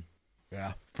 Mm-hmm.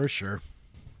 Yeah, for sure.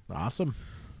 Awesome.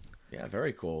 Yeah,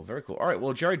 very cool. Very cool. All right,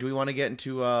 well, Jerry, do we want to get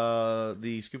into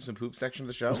the Scoops and Poops section of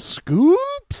the show?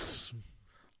 Scoops?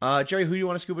 Jerry, who do you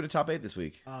want to scoop into top 8 this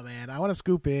week? Oh, man, I want to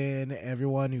scoop in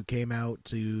everyone who came out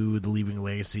to the Leaving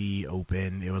Legacy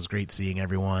Open. It was great seeing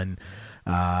everyone.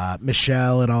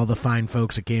 Michelle and all the fine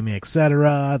folks at Gaming,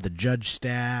 etc., the judge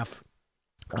staff.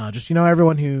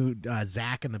 Everyone who,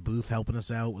 Zach in the booth helping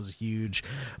us out was huge.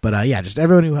 But, just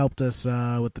everyone who helped us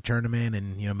with the tournament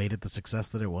and, made it the success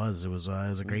that it was. It was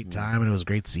a great time, and it was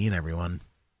great seeing everyone.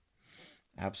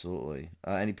 Absolutely.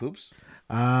 Any poops?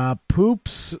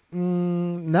 Poops?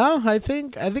 No, I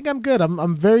think I'm good.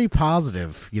 I'm very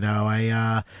positive.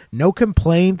 I no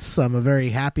complaints. I'm a very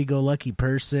happy-go-lucky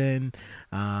person.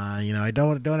 I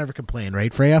don't ever complain,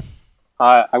 right, Freya?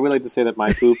 I would like to say that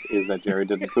my poop is that Jerry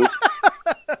didn't poop.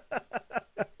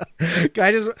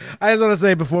 I just want to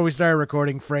say before we started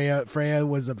recording, Freya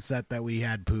was upset that we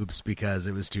had poops because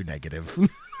it was too negative.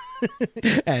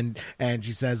 and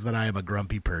she says that I am a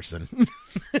grumpy person.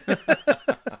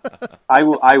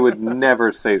 I would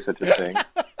never say such a thing.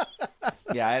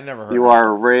 Yeah, I never heard you that. Are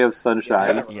a ray of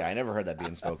sunshine. I never heard that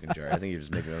being spoken, Jerry. I think you're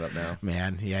just making it up now.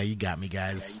 Man, yeah, you got me,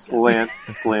 guys.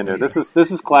 Slander. This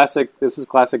is classic. This is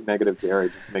classic negative Jerry,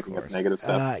 just making up negative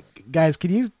stuff. Guys,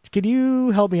 could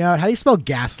you help me out? How do you spell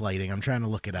gaslighting? I'm trying to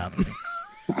look it up.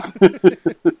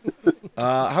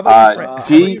 How about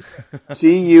Gullible?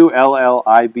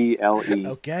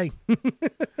 Okay.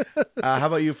 How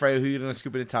about you, Freya? Who are you going to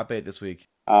scoop in the top 8 this week?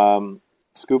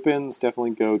 Scoop-ins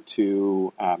definitely go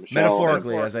to Michelle.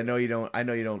 Metaphorically, as I know you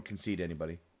don't concede to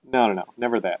anybody. No,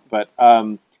 never that. But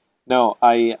no,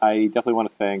 I definitely want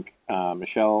to thank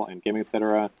Michelle and Gaming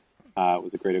Etc. It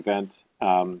was a great event.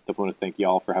 Definitely want to thank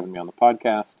y'all for having me on the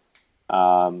podcast.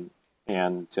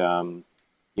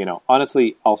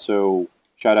 Honestly, also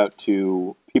shout out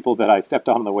to people that I stepped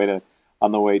on the way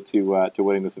to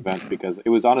winning this event, because it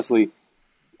was honestly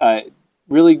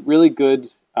really, really good,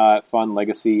 fun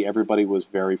legacy. Everybody was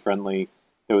very friendly.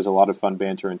 There was a lot of fun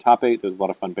banter in top 8. There was a lot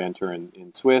of fun banter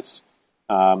in Swiss.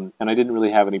 And I didn't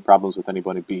really have any problems with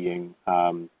anybody being,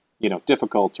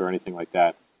 difficult or anything like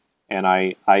that. And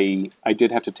I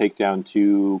did have to take down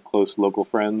 2 close local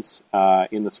friends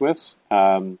in the Swiss.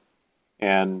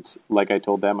 And like I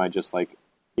told them, I just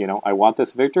I want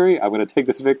this victory. I'm going to take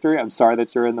this victory. I'm sorry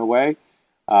that you're in the way.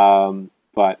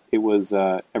 But it was,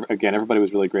 again, everybody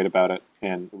was really great about it.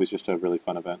 And it was just a really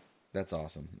fun event. That's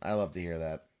awesome. I love to hear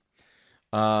that.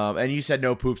 And you said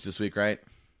no poops this week, right?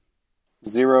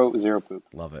 Zero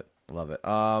poops. Love it.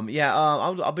 I'll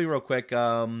be real quick.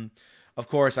 Of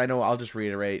course, I know I'll just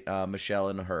reiterate Michelle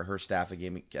and her staff at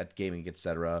Gaming,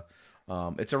 etc.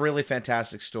 It's a really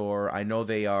fantastic store. I know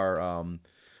they are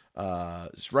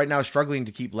right now struggling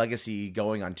to keep Legacy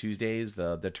going on Tuesdays.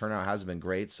 The turnout has been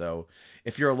great. So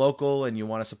if you're a local and you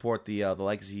want to support the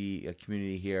Legacy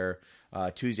community here,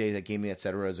 Tuesdays at Gaming,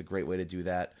 etc. is a great way to do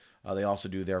that. They also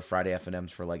do their Friday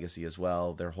F&Ms for Legacy as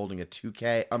well. They're holding a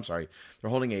 2K. I'm sorry. They're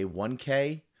holding a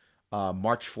 1K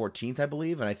March 14th, I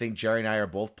believe. And I think Jerry and I are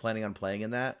both planning on playing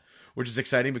in that, which is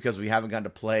exciting because we haven't gotten to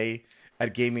play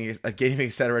at gaming,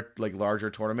 etc. Larger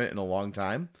tournament in a long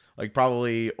time.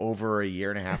 Probably over a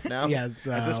year and a half now. Yeah,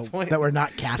 at this point that we're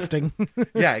not casting.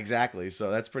 Yeah, exactly.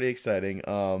 So that's pretty exciting.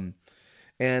 Support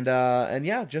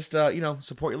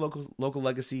your local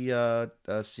Legacy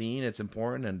scene. It's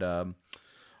important. And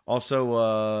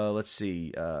also, let's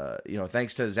see.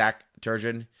 Thanks to Zach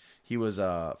Turgeon. He was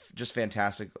just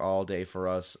fantastic all day for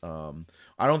us.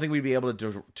 I don't think we'd be able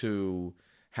to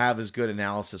have as good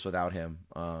analysis without him.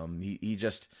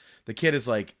 The kid is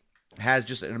has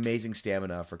just an amazing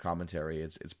stamina for commentary.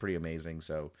 It's pretty amazing.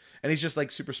 So, and he's just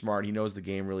super smart. He knows the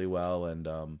game really well. And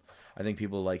I think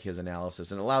people like his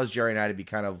analysis, and it allows Jerry and I to be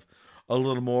kind of a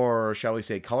little more, shall we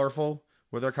say, colorful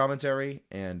with our commentary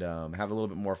and have a little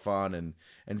bit more fun.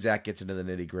 And Zach gets into the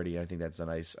nitty gritty. I think that's a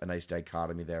nice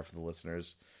dichotomy there for the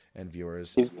listeners and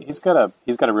viewers. He's got a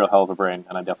real hell of a brain,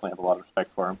 and I definitely have a lot of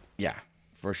respect for him. Yeah,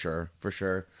 for sure.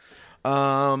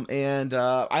 And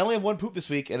I only have one poop this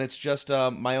week, and it's just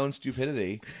my own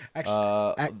stupidity.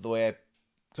 Actually, the way I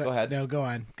go ahead. No, go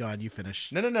on. You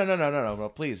finish.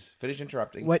 No. Please finish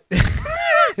interrupting. What?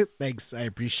 Thanks, I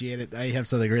appreciate it. I have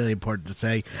something really important to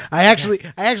say. I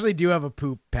actually do have a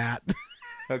poop, Pat.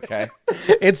 Okay.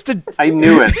 It's to I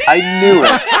knew it.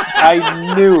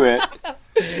 I knew it.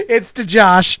 It's to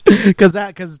Josh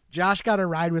because Josh got a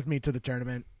ride with me to the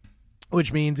tournament,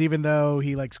 which means even though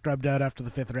he like scrubbed out after the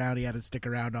 5th round, he had to stick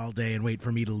around all day and wait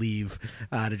for me to leave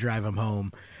to drive him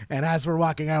home. And as we're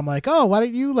walking out, I'm like, oh, why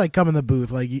don't you like come in the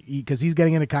booth? Like, because he's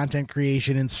getting into content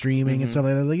creation and streaming and stuff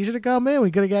like that. Like, you should have come in.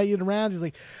 We could have got you in the rounds. He's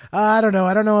like, I don't know.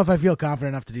 I don't know if I feel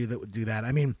confident enough to do that.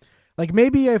 I mean, like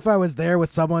maybe if I was there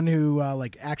with someone who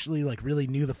like actually like really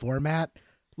knew the format,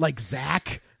 like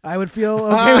Zach, I would feel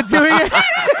okay with doing it.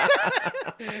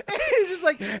 He's just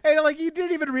like, hey, like he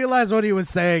didn't even realize what he was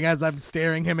saying as I'm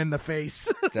staring him in the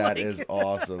face. That is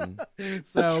awesome.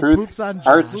 So The truth poops on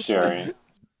hurts, Josh. Jerry.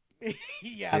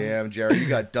 Yeah. Damn, Jerry, you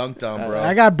got dunked on, bro.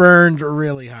 I got burned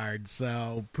really hard.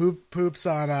 So poops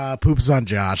on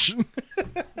Josh.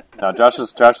 No, Josh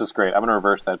is great. I'm gonna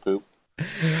reverse that poop.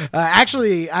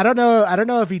 Actually, I don't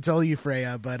know if he told you,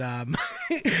 Freya, but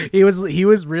he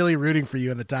was really rooting for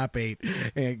you in the top 8.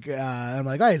 And I'm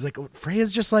like, all right. He's like,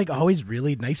 Freya's just like always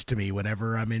really nice to me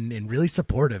whenever I'm in and really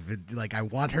supportive. And, like I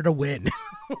want her to win.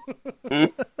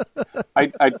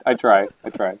 I tried.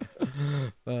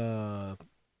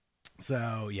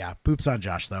 So yeah, poops on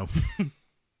Josh though.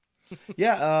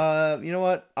 Yeah, you know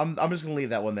what? I'm just gonna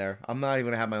leave that one there. I'm not even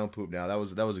gonna have my own poop now. That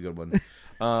was a good one.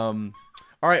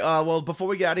 All right. Well, before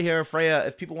we get out of here, Freya,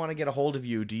 if people want to get a hold of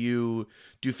you, do you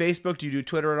do Facebook? Do you do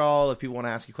Twitter at all? If people want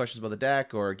to ask you questions about the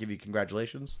deck or give you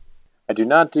congratulations? I do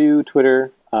not do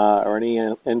Twitter or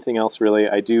anything else really.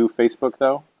 I do Facebook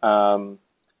though.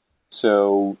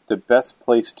 So the best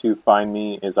place to find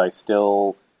me is I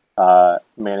still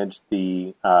manage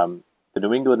the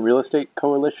New England Real Estate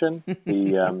Coalition,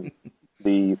 the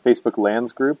Facebook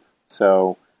Lands group.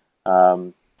 So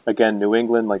again, New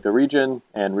England, like the region,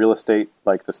 and real estate,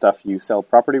 like the stuff you sell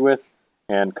property with,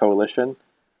 and coalition.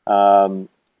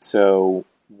 So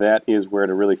that is where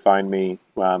to really find me.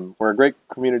 We're a great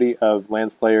community of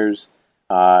Lands players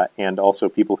and also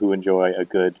people who enjoy a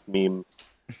good meme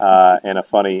and a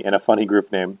funny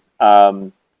group name.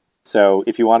 So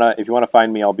if you wanna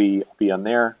find me, I'll be on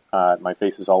there. My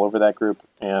face is all over that group,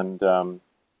 and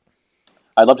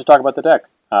I'd love to talk about the deck.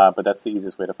 But that's the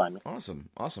easiest way to find me.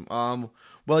 Awesome.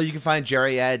 Well, you can find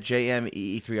Jerry at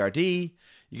JMEE3RD.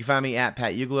 You can find me at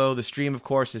Pat Uglow. The stream, of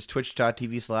course, is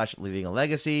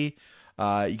twitch.tv/leavingalegacy.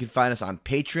 You can find us on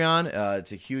Patreon.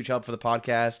 It's a huge help for the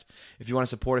podcast. If you want to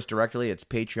support us directly, it's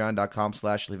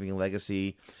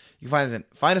patreon.com/leavingalegacy. You can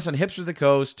find us on Hipsters of the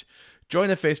Coast. Join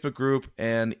the Facebook group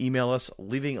and email us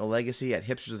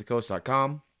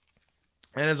leavingalegacy@hipstersofthecoast.com.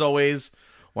 And as always,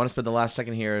 want to spend the last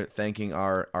second here thanking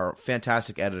our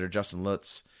fantastic editor, Justin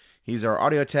Lutz. He's our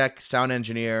audio tech, sound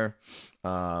engineer,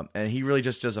 and he really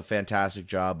just does a fantastic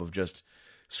job of just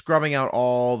scrubbing out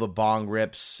all the bong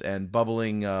rips and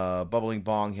bubbling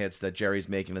bong hits that Jerry's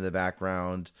making in the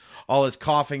background, all his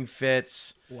coughing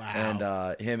fits,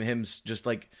 wow, and him just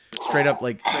like straight up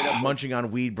munching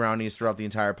on weed brownies throughout the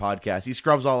entire podcast. He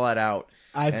scrubs all that out.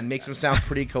 And makes him sound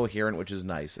pretty coherent, which is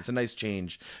nice. It's a nice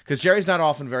change because Jerry's not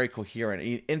often very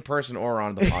coherent in person or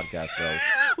on the podcast. So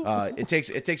it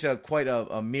takes quite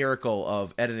a miracle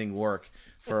of editing work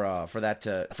for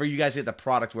you guys to get the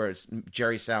product where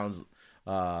Jerry sounds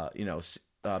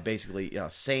basically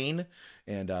sane.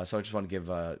 And so I just want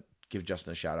to give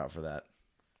Justin a shout out for that.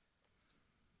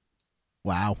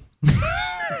 Wow.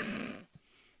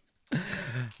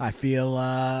 I feel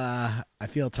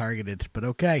targeted, but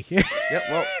okay. Yep.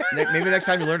 Well, maybe next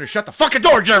time you learn to shut the fucking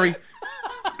door, Jerry.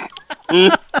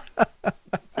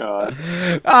 God.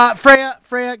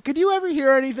 Freya, could you ever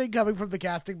hear anything coming from the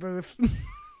casting booth?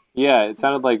 Yeah, it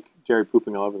sounded like Jerry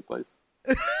pooping all over the place.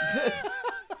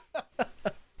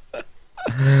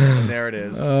 And there it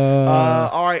is.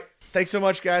 All right. Thanks so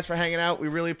much, guys, for hanging out. We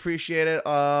really appreciate it.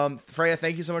 Freya,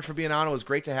 thank you so much for being on. It was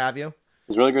great to have you. It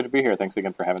was really good to be here. Thanks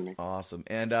again for having me. Awesome.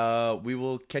 And we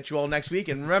will catch you all next week.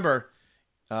 And remember,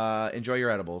 enjoy your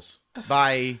edibles.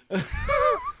 Bye.